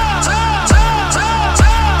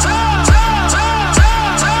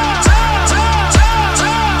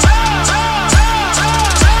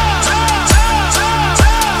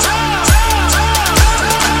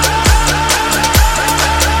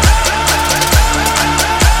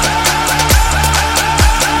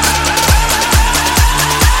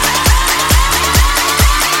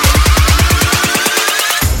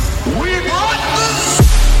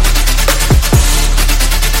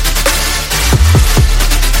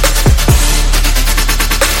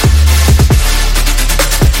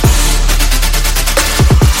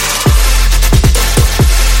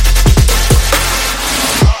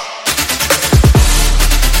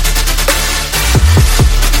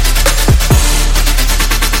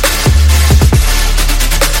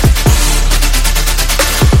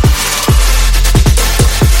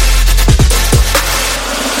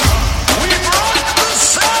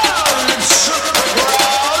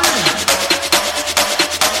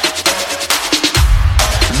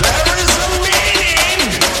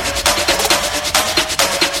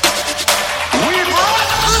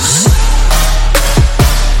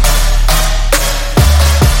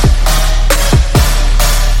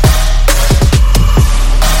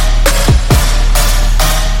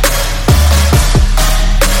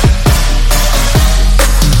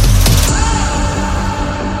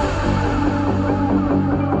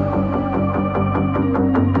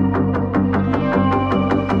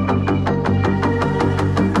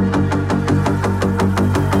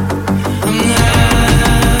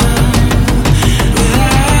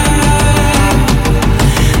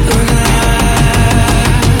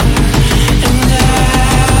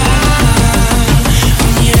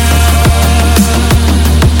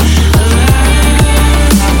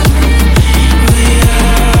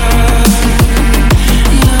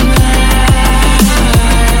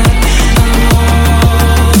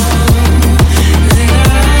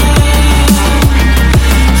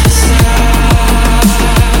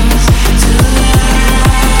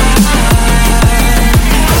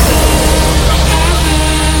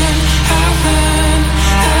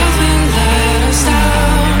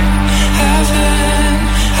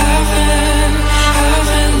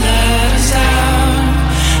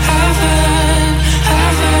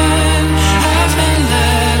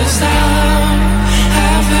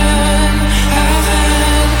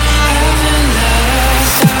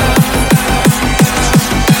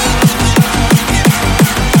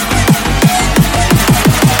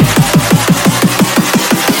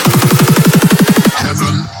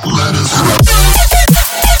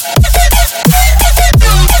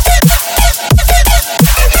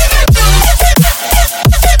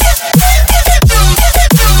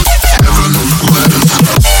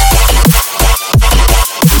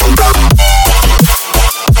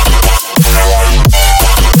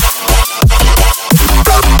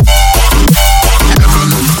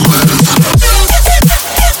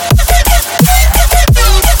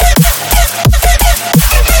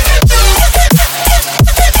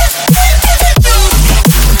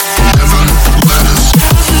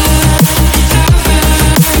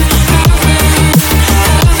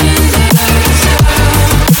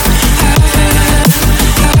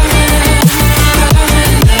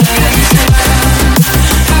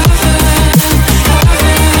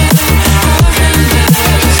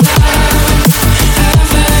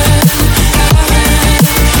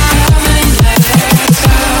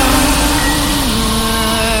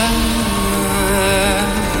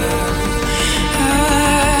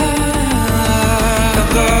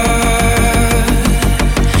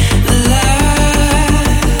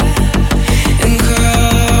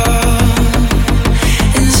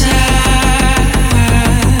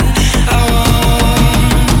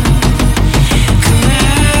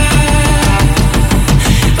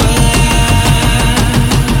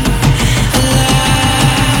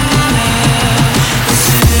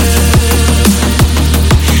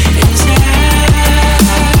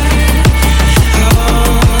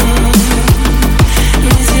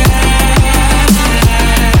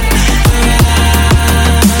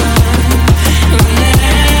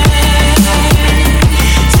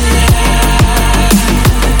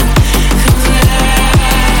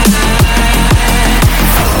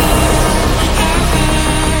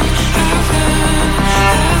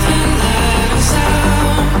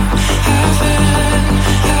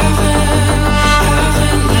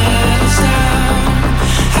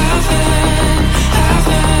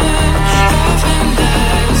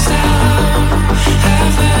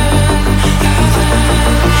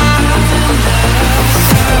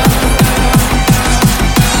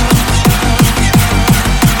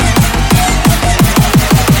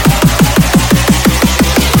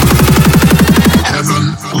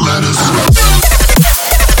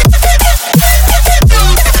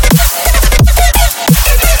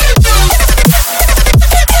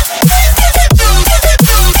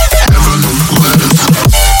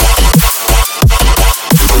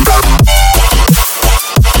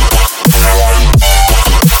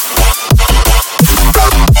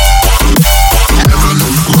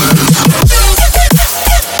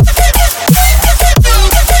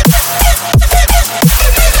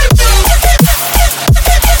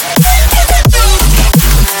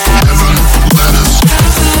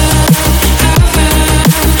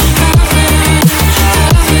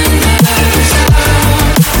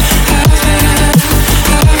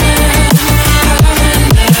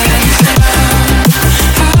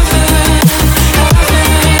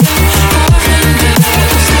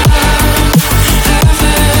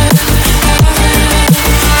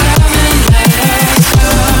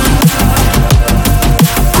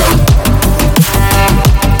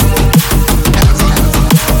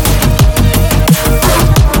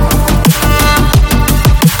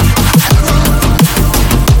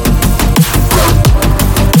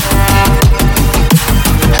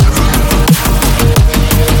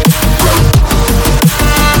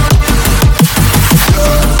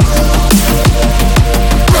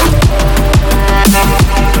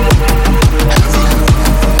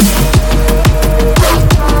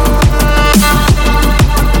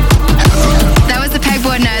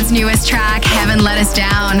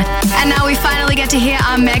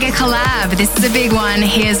 our mega collab. This is a big one.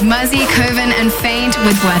 Here's Muzzy, Coven, and Faint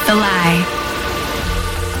with Worth a Lie.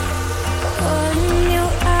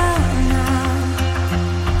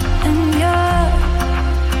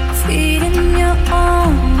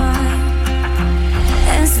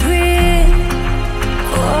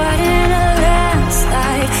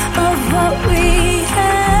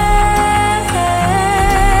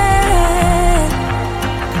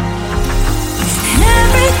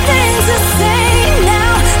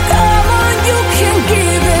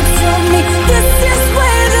 This is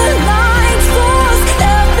where the line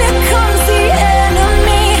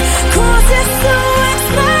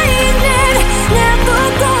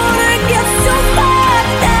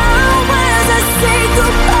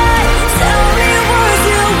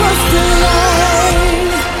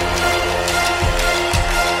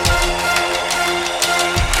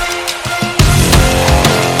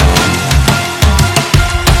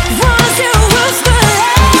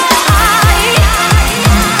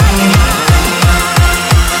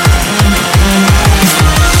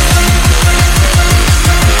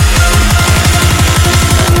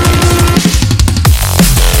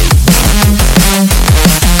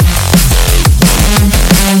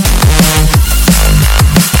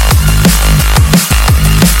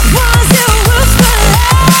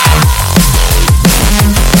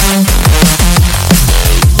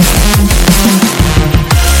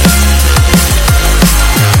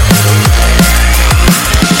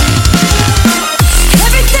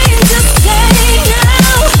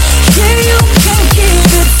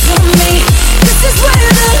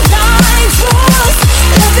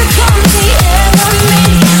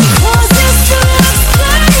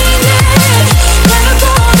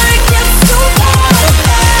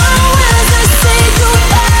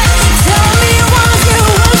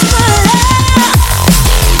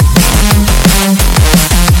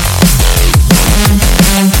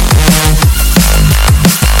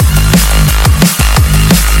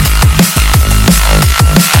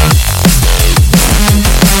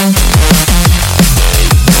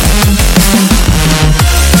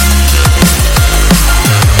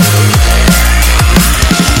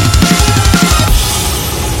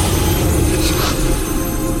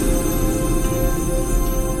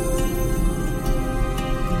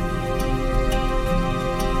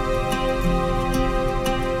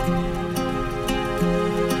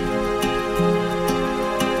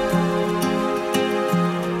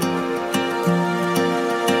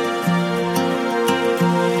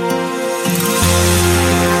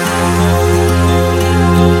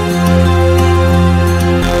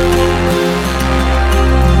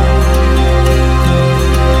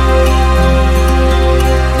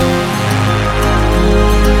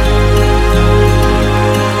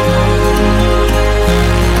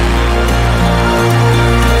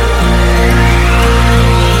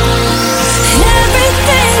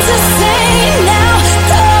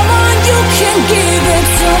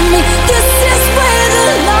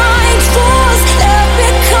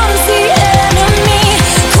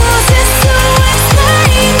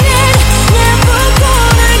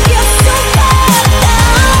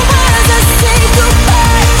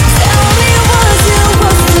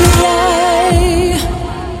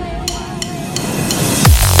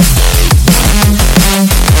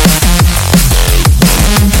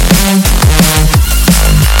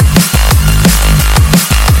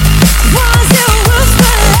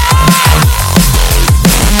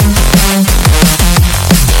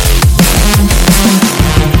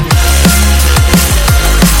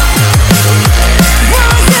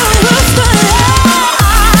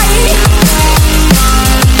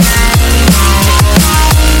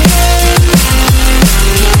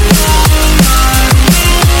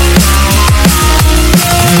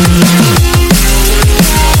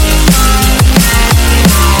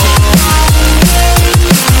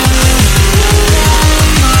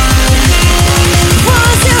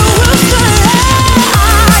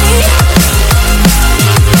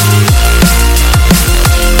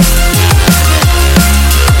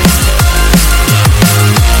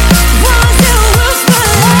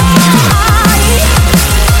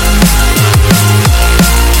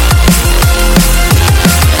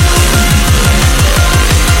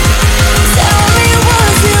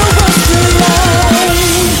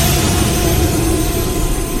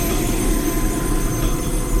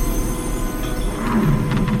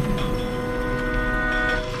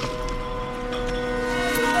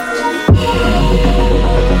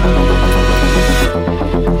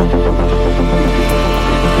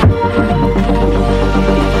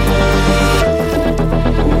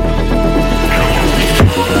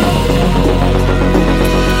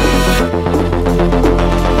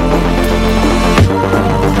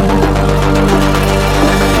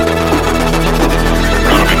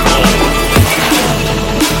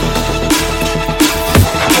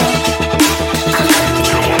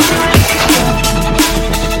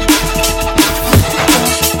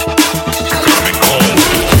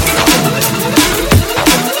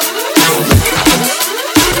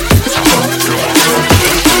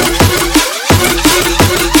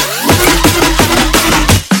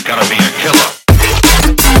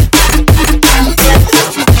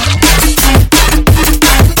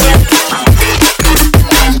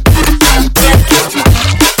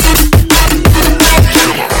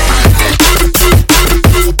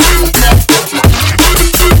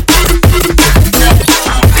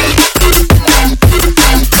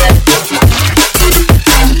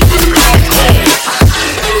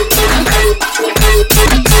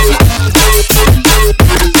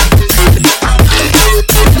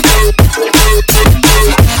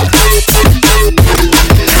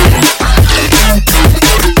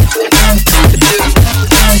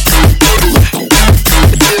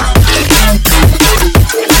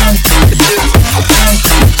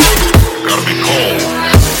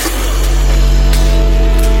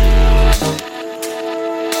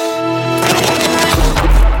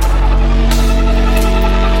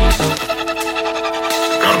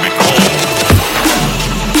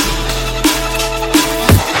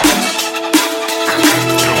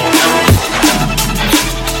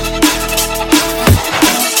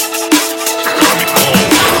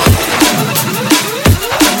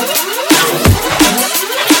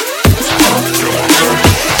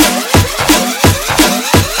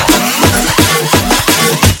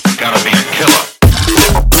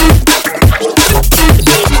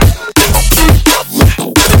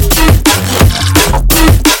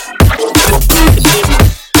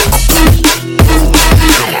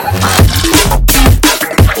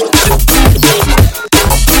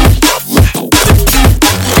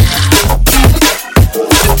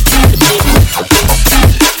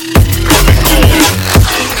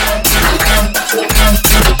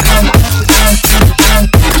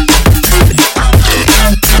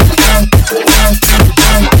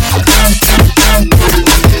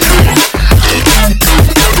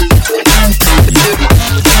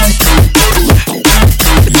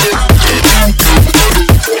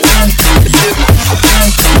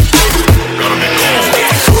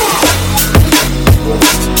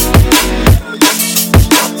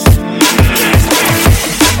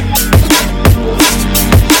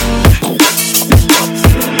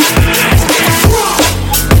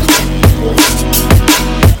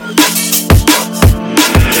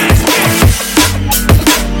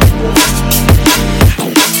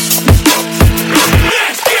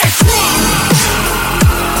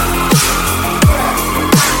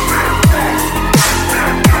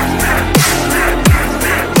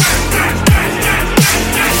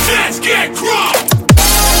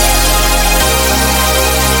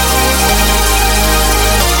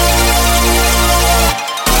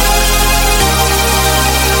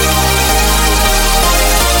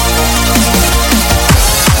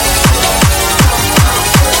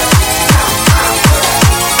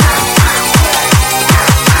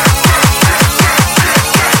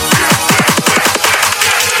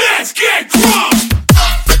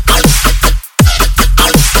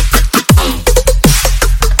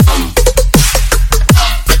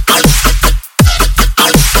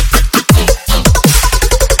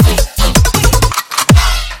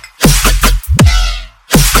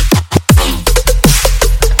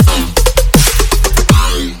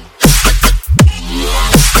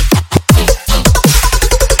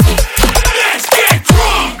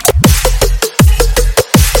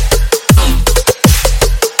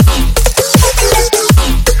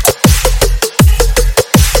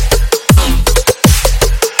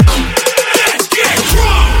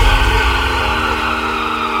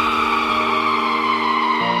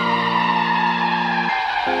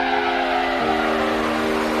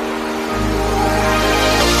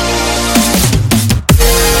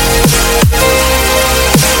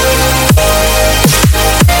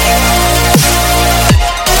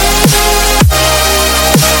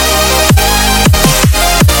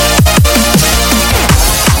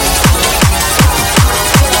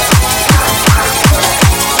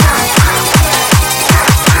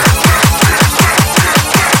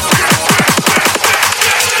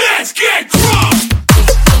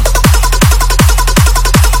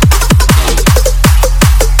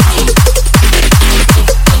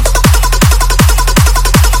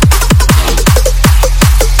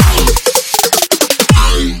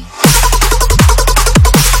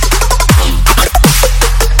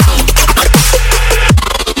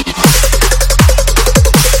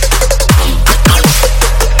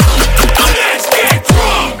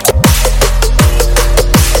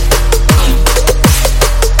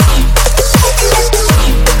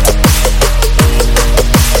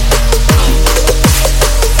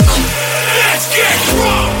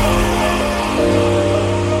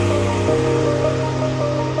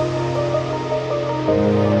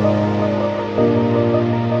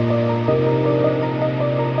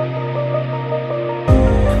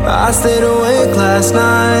I stayed awake last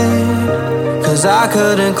night, 'cause I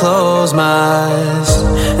couldn't close my eyes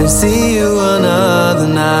and see you another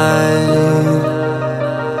night.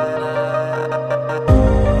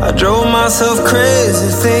 I drove myself crazy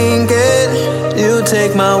thinking you'd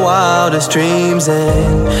take my wildest dreams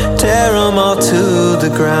and tear them all to the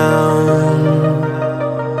ground.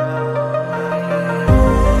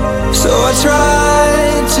 So I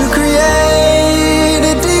tried to create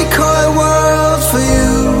a decoy world for you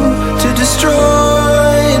to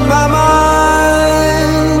destroy in my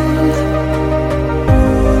mind.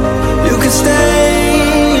 You could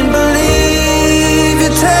stay and believe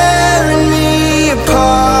you're tearing me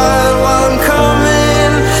apart while I'm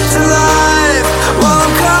coming to life, while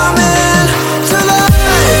I'm coming to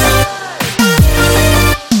life.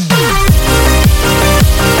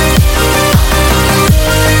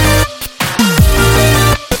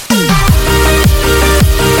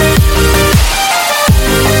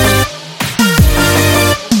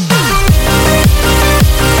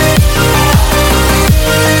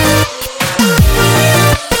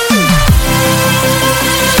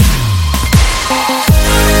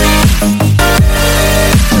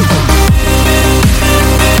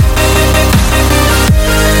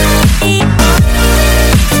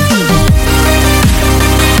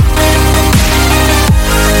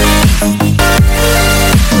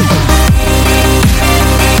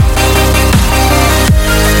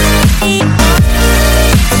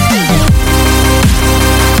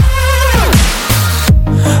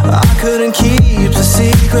 Couldn't keep the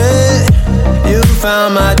secret. You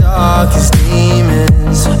found my darkest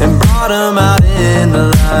demons and brought them out in the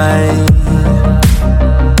light.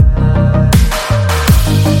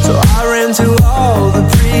 So I ran to all the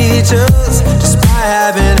preachers, despite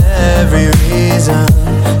having every reason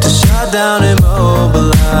to shut down and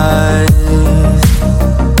mobilize.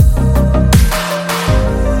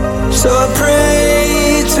 So I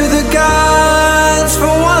prayed to the gods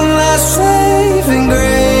for one last saving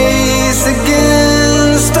grace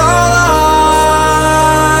against all odds,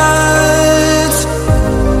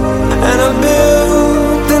 and I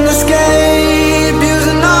built an escape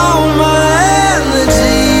using all my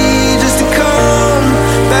energy just to come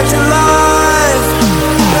back to life,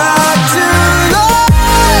 back to life.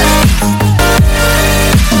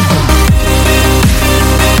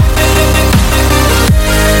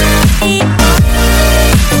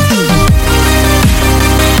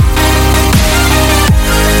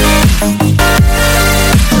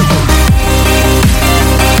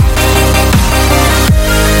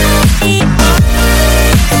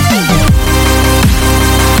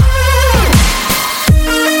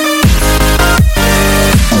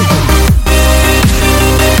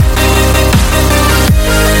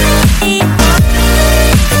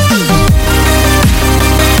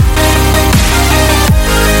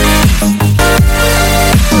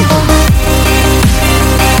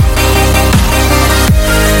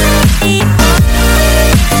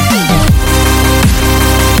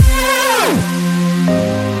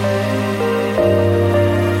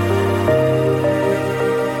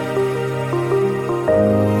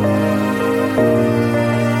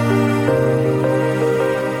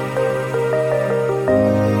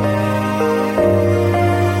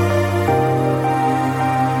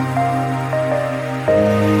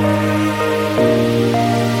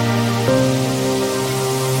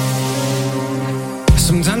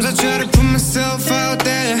 Sometimes I try to put myself out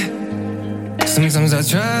there. Sometimes I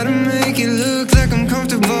try to make it look like I'm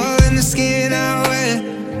comfortable in the skin I wear.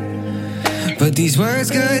 But these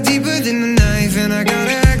words cut deeper than a knife, and I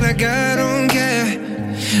gotta act like I don't care.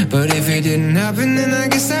 But if it didn't happen, then I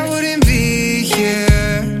guess I wouldn't be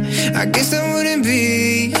here. I guess I wouldn't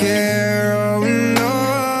be here. Oh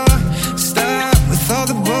no, stop with all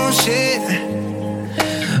the bullshit.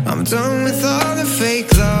 I'm done with all the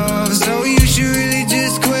fake love, so you should really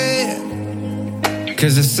just quit.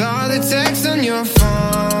 'Cause I saw the text on your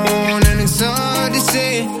phone, and it's hard to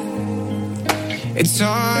say. It's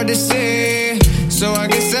hard to say, so I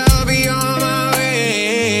guess I'll be on my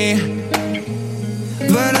way.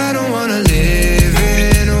 But I don't wanna live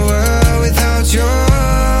in a world without you.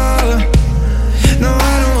 No,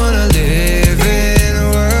 I don't wanna live in a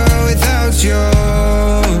world without you.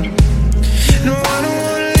 No, I don't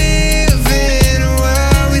wanna live in a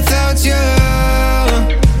world without you.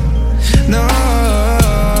 No,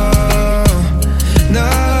 no.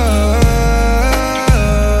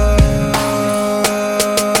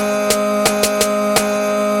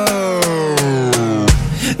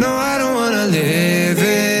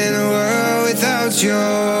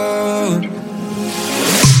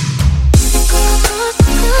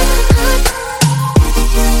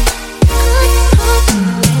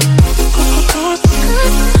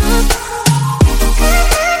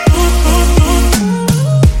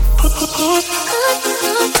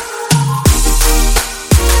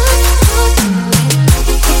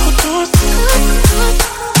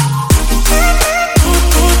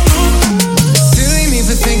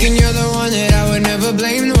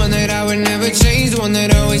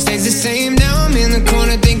 stays the same. Now I'm in the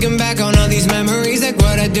corner thinking back on all these memories. Like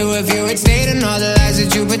what I'd do if you had stayed and all the lies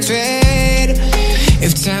that you betrayed.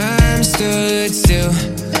 If time stood still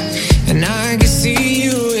and I could see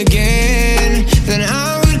you again, then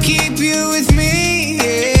I would keep you with me,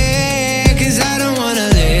 yeah. Cause I don't wanna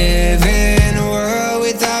live in a world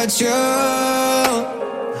without you.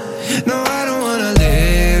 No, I don't wanna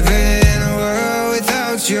live in a world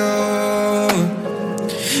without you.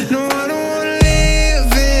 No, I don't wanna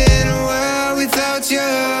live in a world without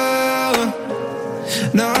you.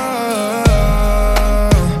 No,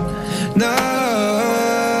 no.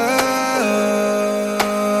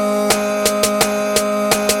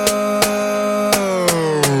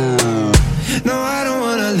 No, I don't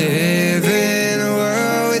wanna live in a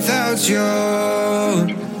world without you.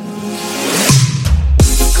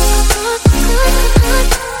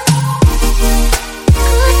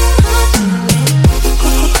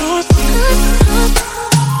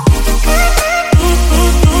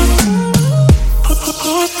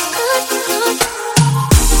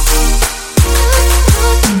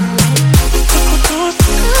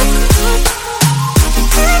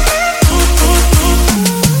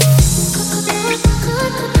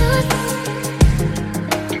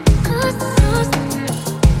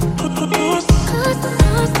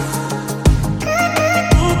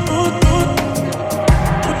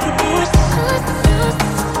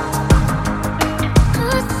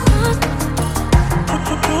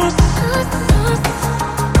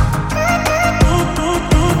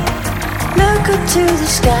 Look up to the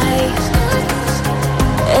sky,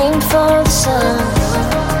 aim for the sun.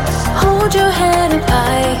 Hold your head up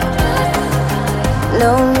high,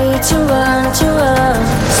 no need to run, to run.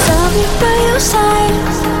 I'll be by your side,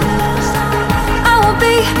 I will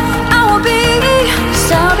be, I'll be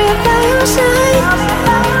by your side.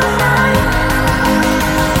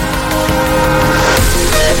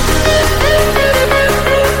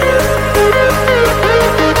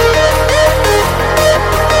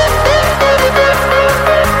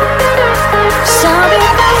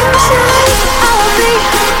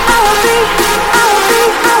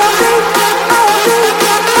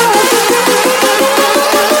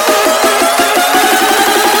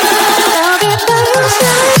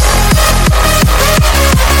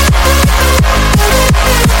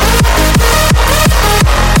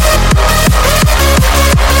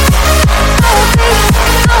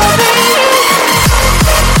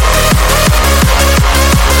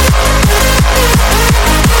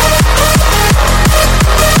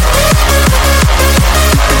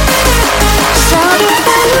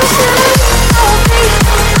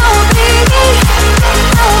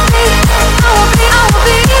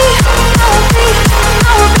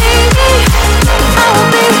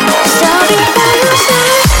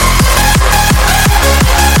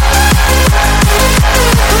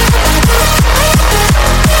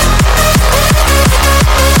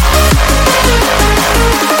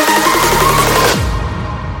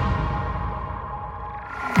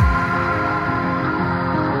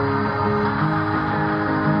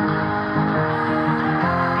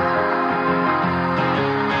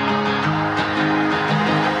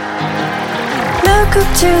 Look up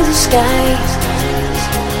to the sky,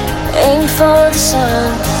 aim for the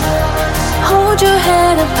sun. Hold your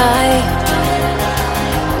head up high,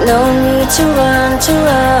 no need to run, to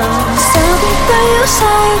run. I'll be by your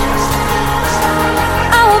side,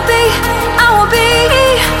 I will be, I'll be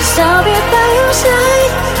by your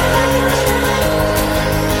side.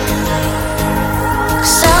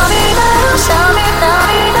 I'll be by your side, I'll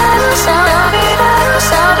be by your side, I'll be by your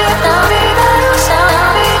side, I'll be by your side,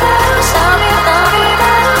 I'll be by your side, I'll be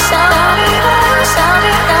by your side, I'll be by your side,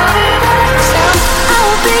 I'll be by your side. I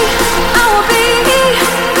will be, I will be,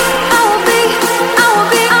 I will be, I will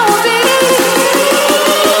be, I will be.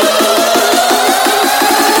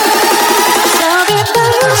 I'll be by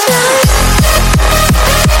your side.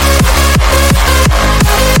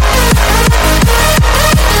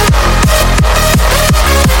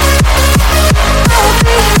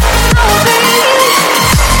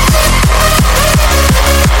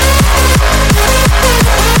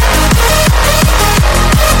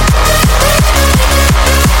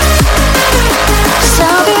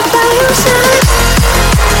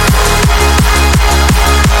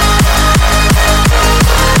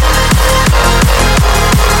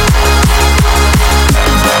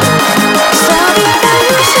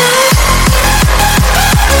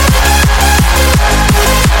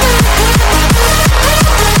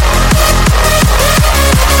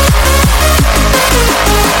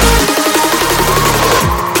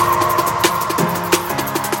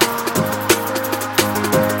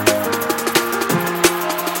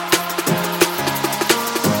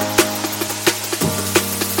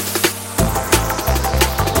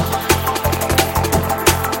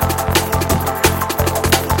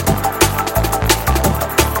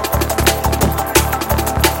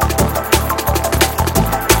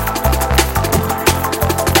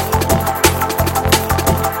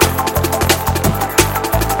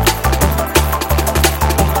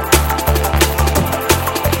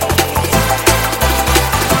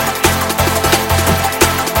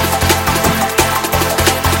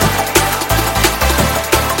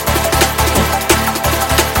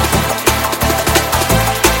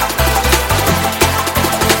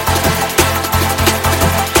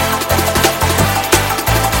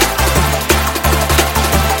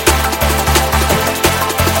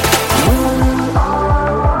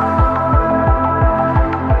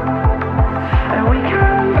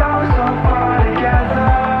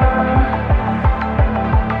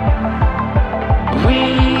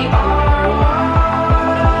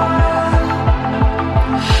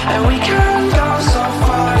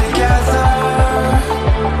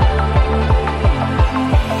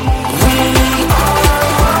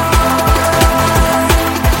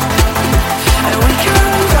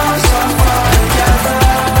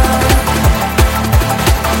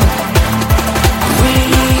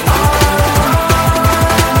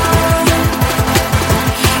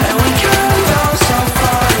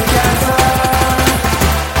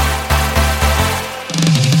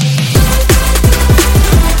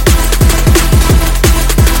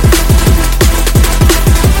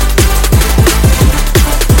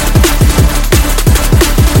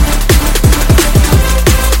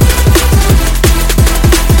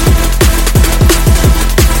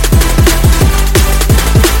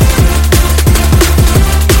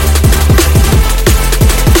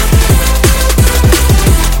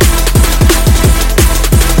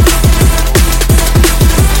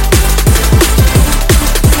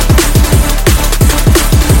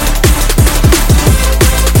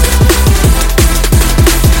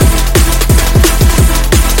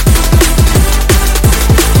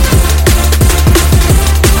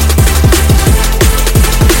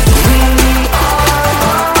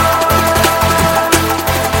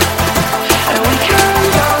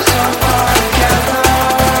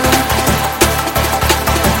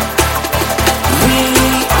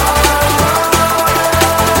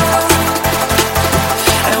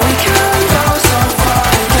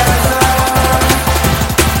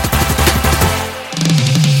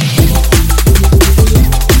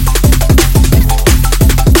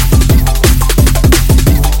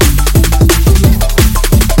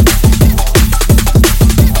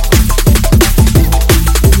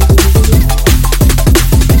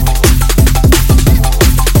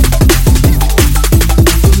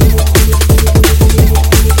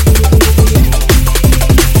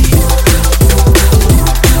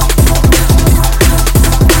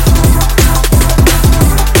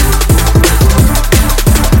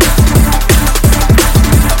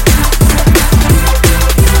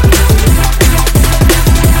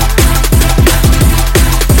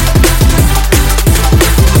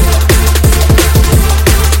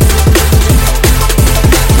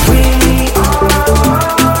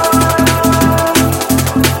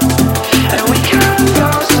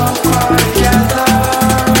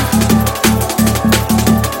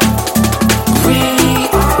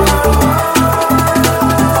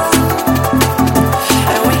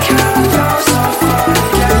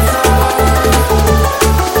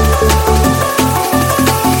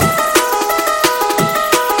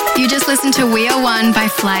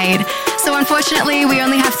 So unfortunately, we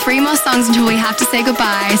only have 3 more songs until we have to say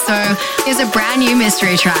goodbye. So here's a brand new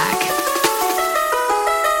mystery track.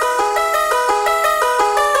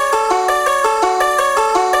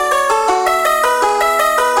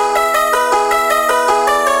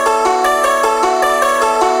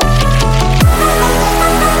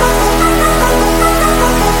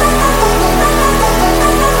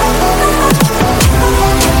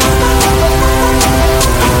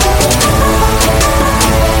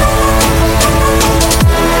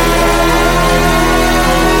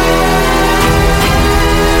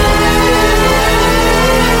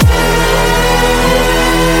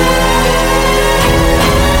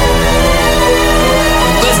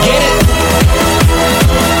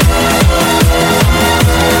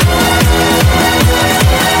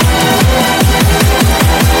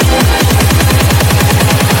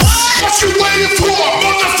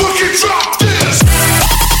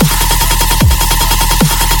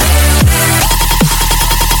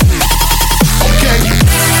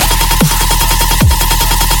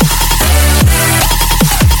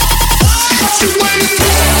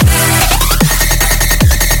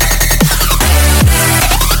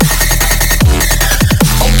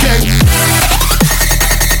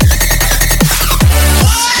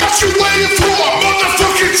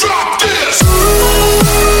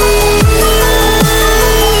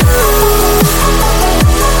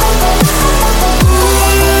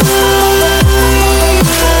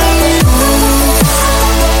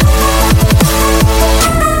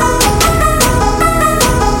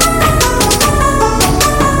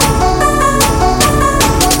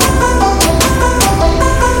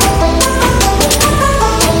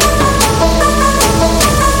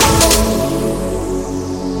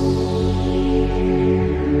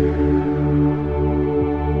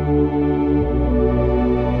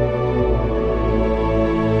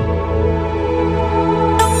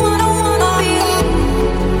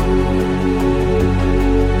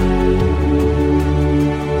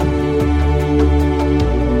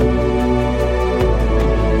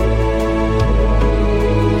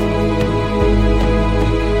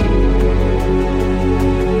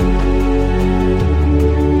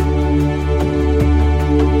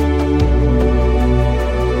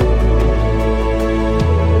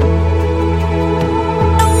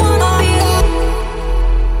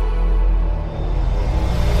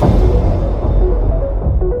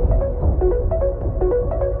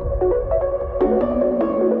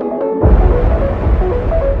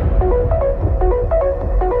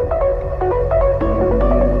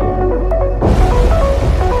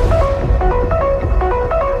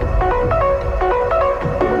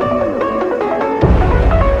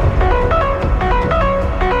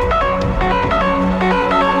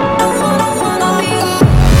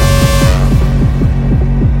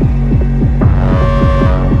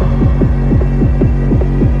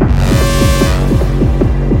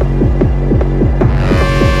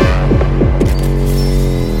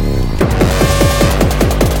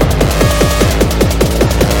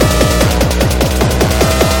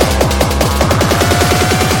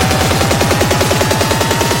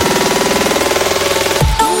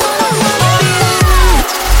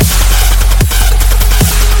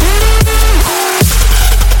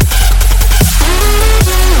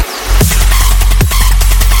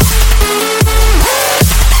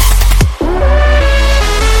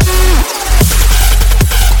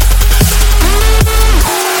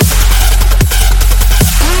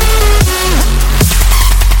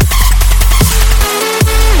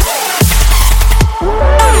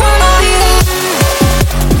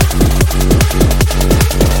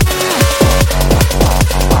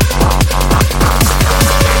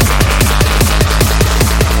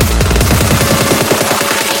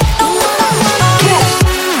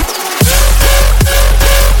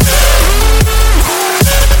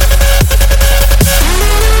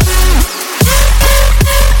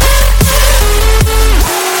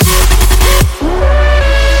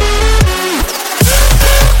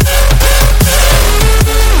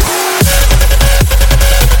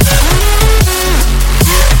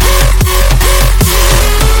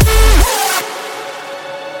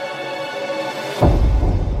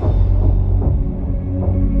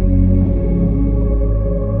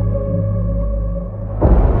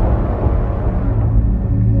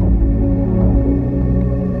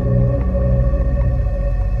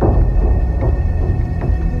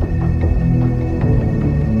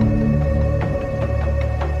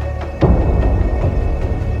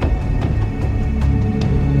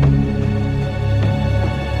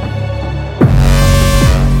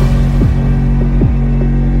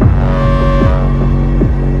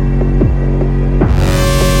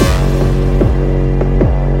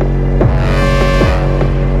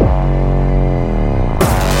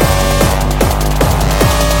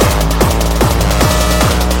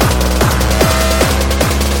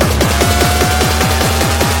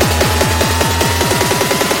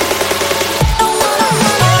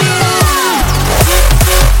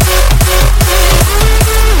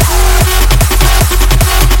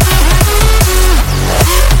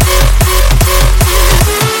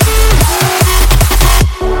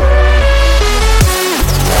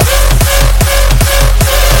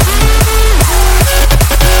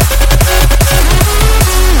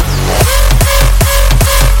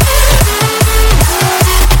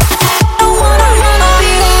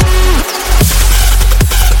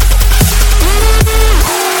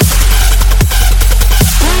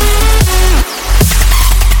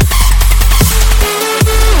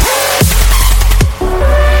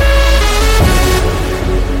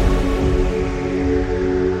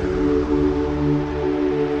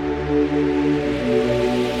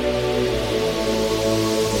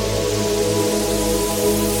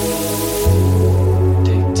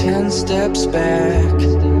 steps back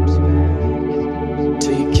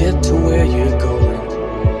till you get to where you're going.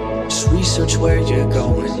 Just research where you're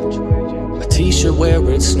going. A t-shirt where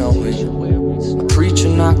it's snowing. A preacher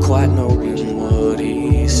not quite knowing what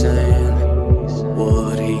he's saying.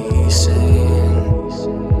 What he's saying.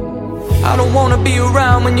 I don't wanna be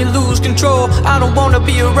around when you lose control. I don't wanna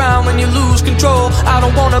be around when you lose control. I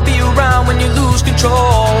don't wanna be around when you lose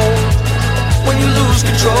control. When you lose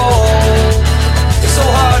control, it's so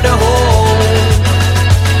hard to hold.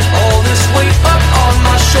 All this weight up on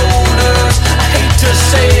my shoulders. I hate to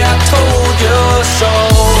say I told you so.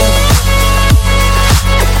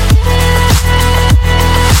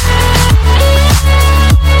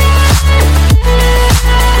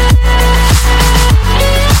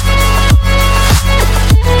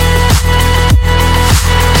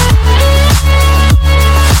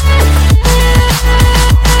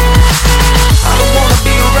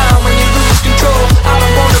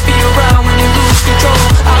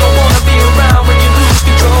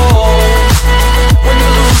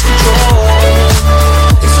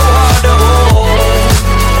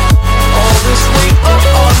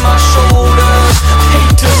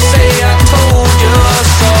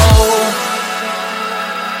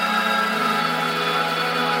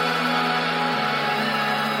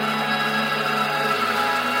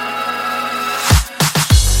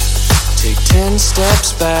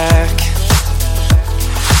 Steps back,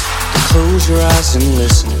 close your eyes and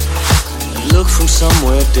listen, and look from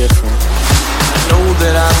somewhere different. I know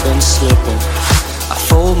that I've been slipping. I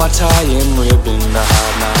fold my tie and ribbon to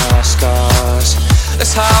hide my scars.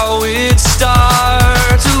 That's how it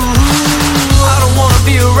starts. Ooh, I don't wanna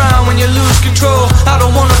be around when you lose control. I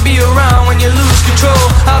don't wanna be around when you lose control.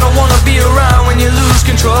 I don't wanna be around when you lose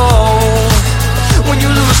control. When you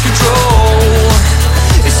lose control,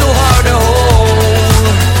 it's so hard to hold.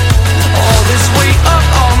 All this weight up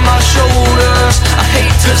on my shoulders. I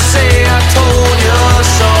hate to say I told you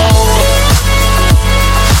so.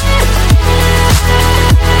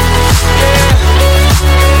 Yeah,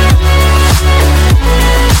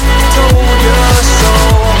 told you so.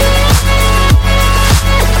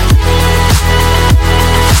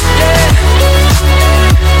 Yeah.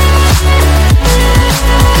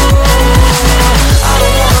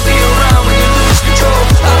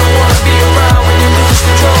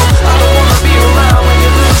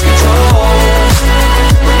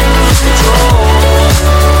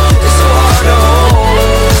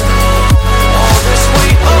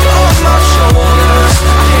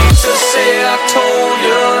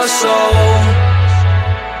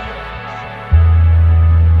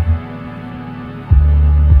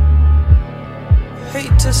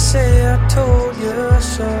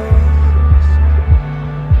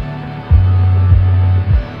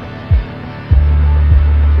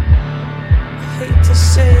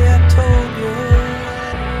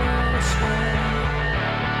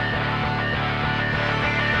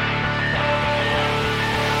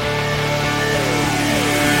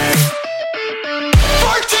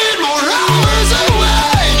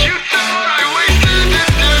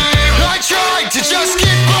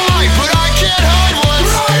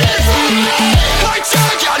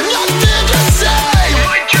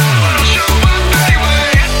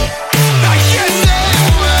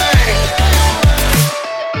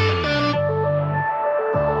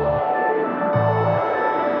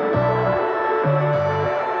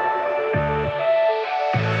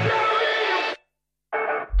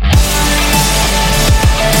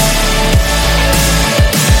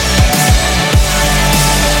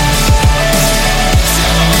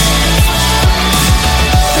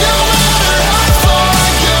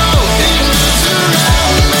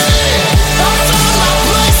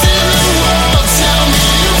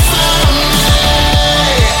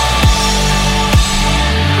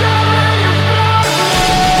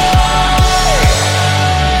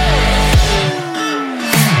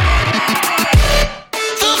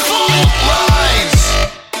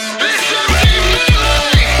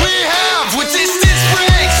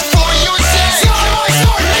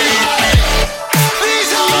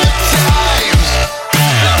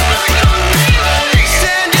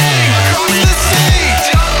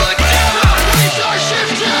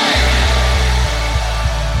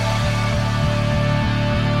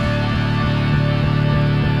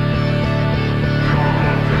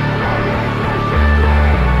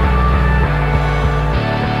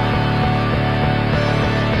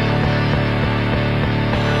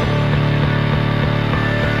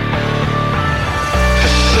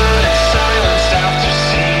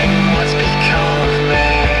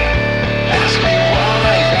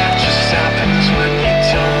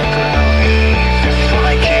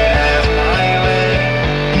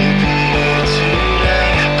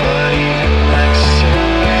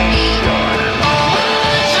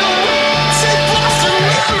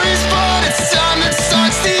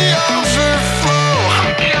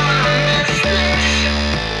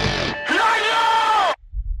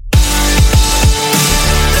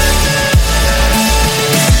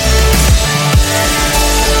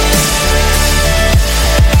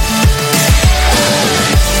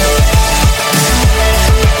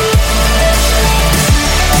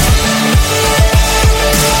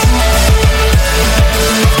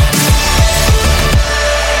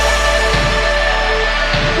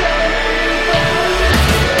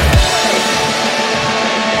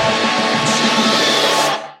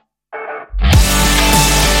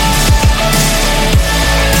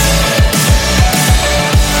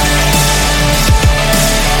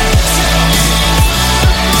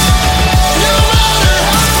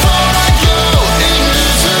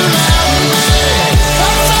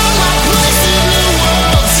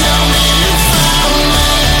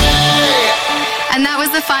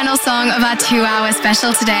 song of our 2-hour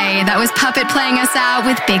special today. That was Puppet playing us out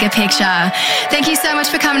with Bigger Picture. Thank you so much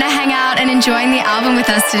for coming to hang out and enjoying the album with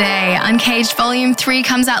us today. Uncaged Volume 3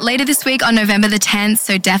 comes out later this week on November the 10th,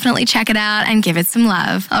 so definitely check it out and give it some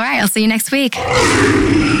love. All right, I'll see you next week.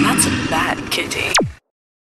 That's a bad kitty.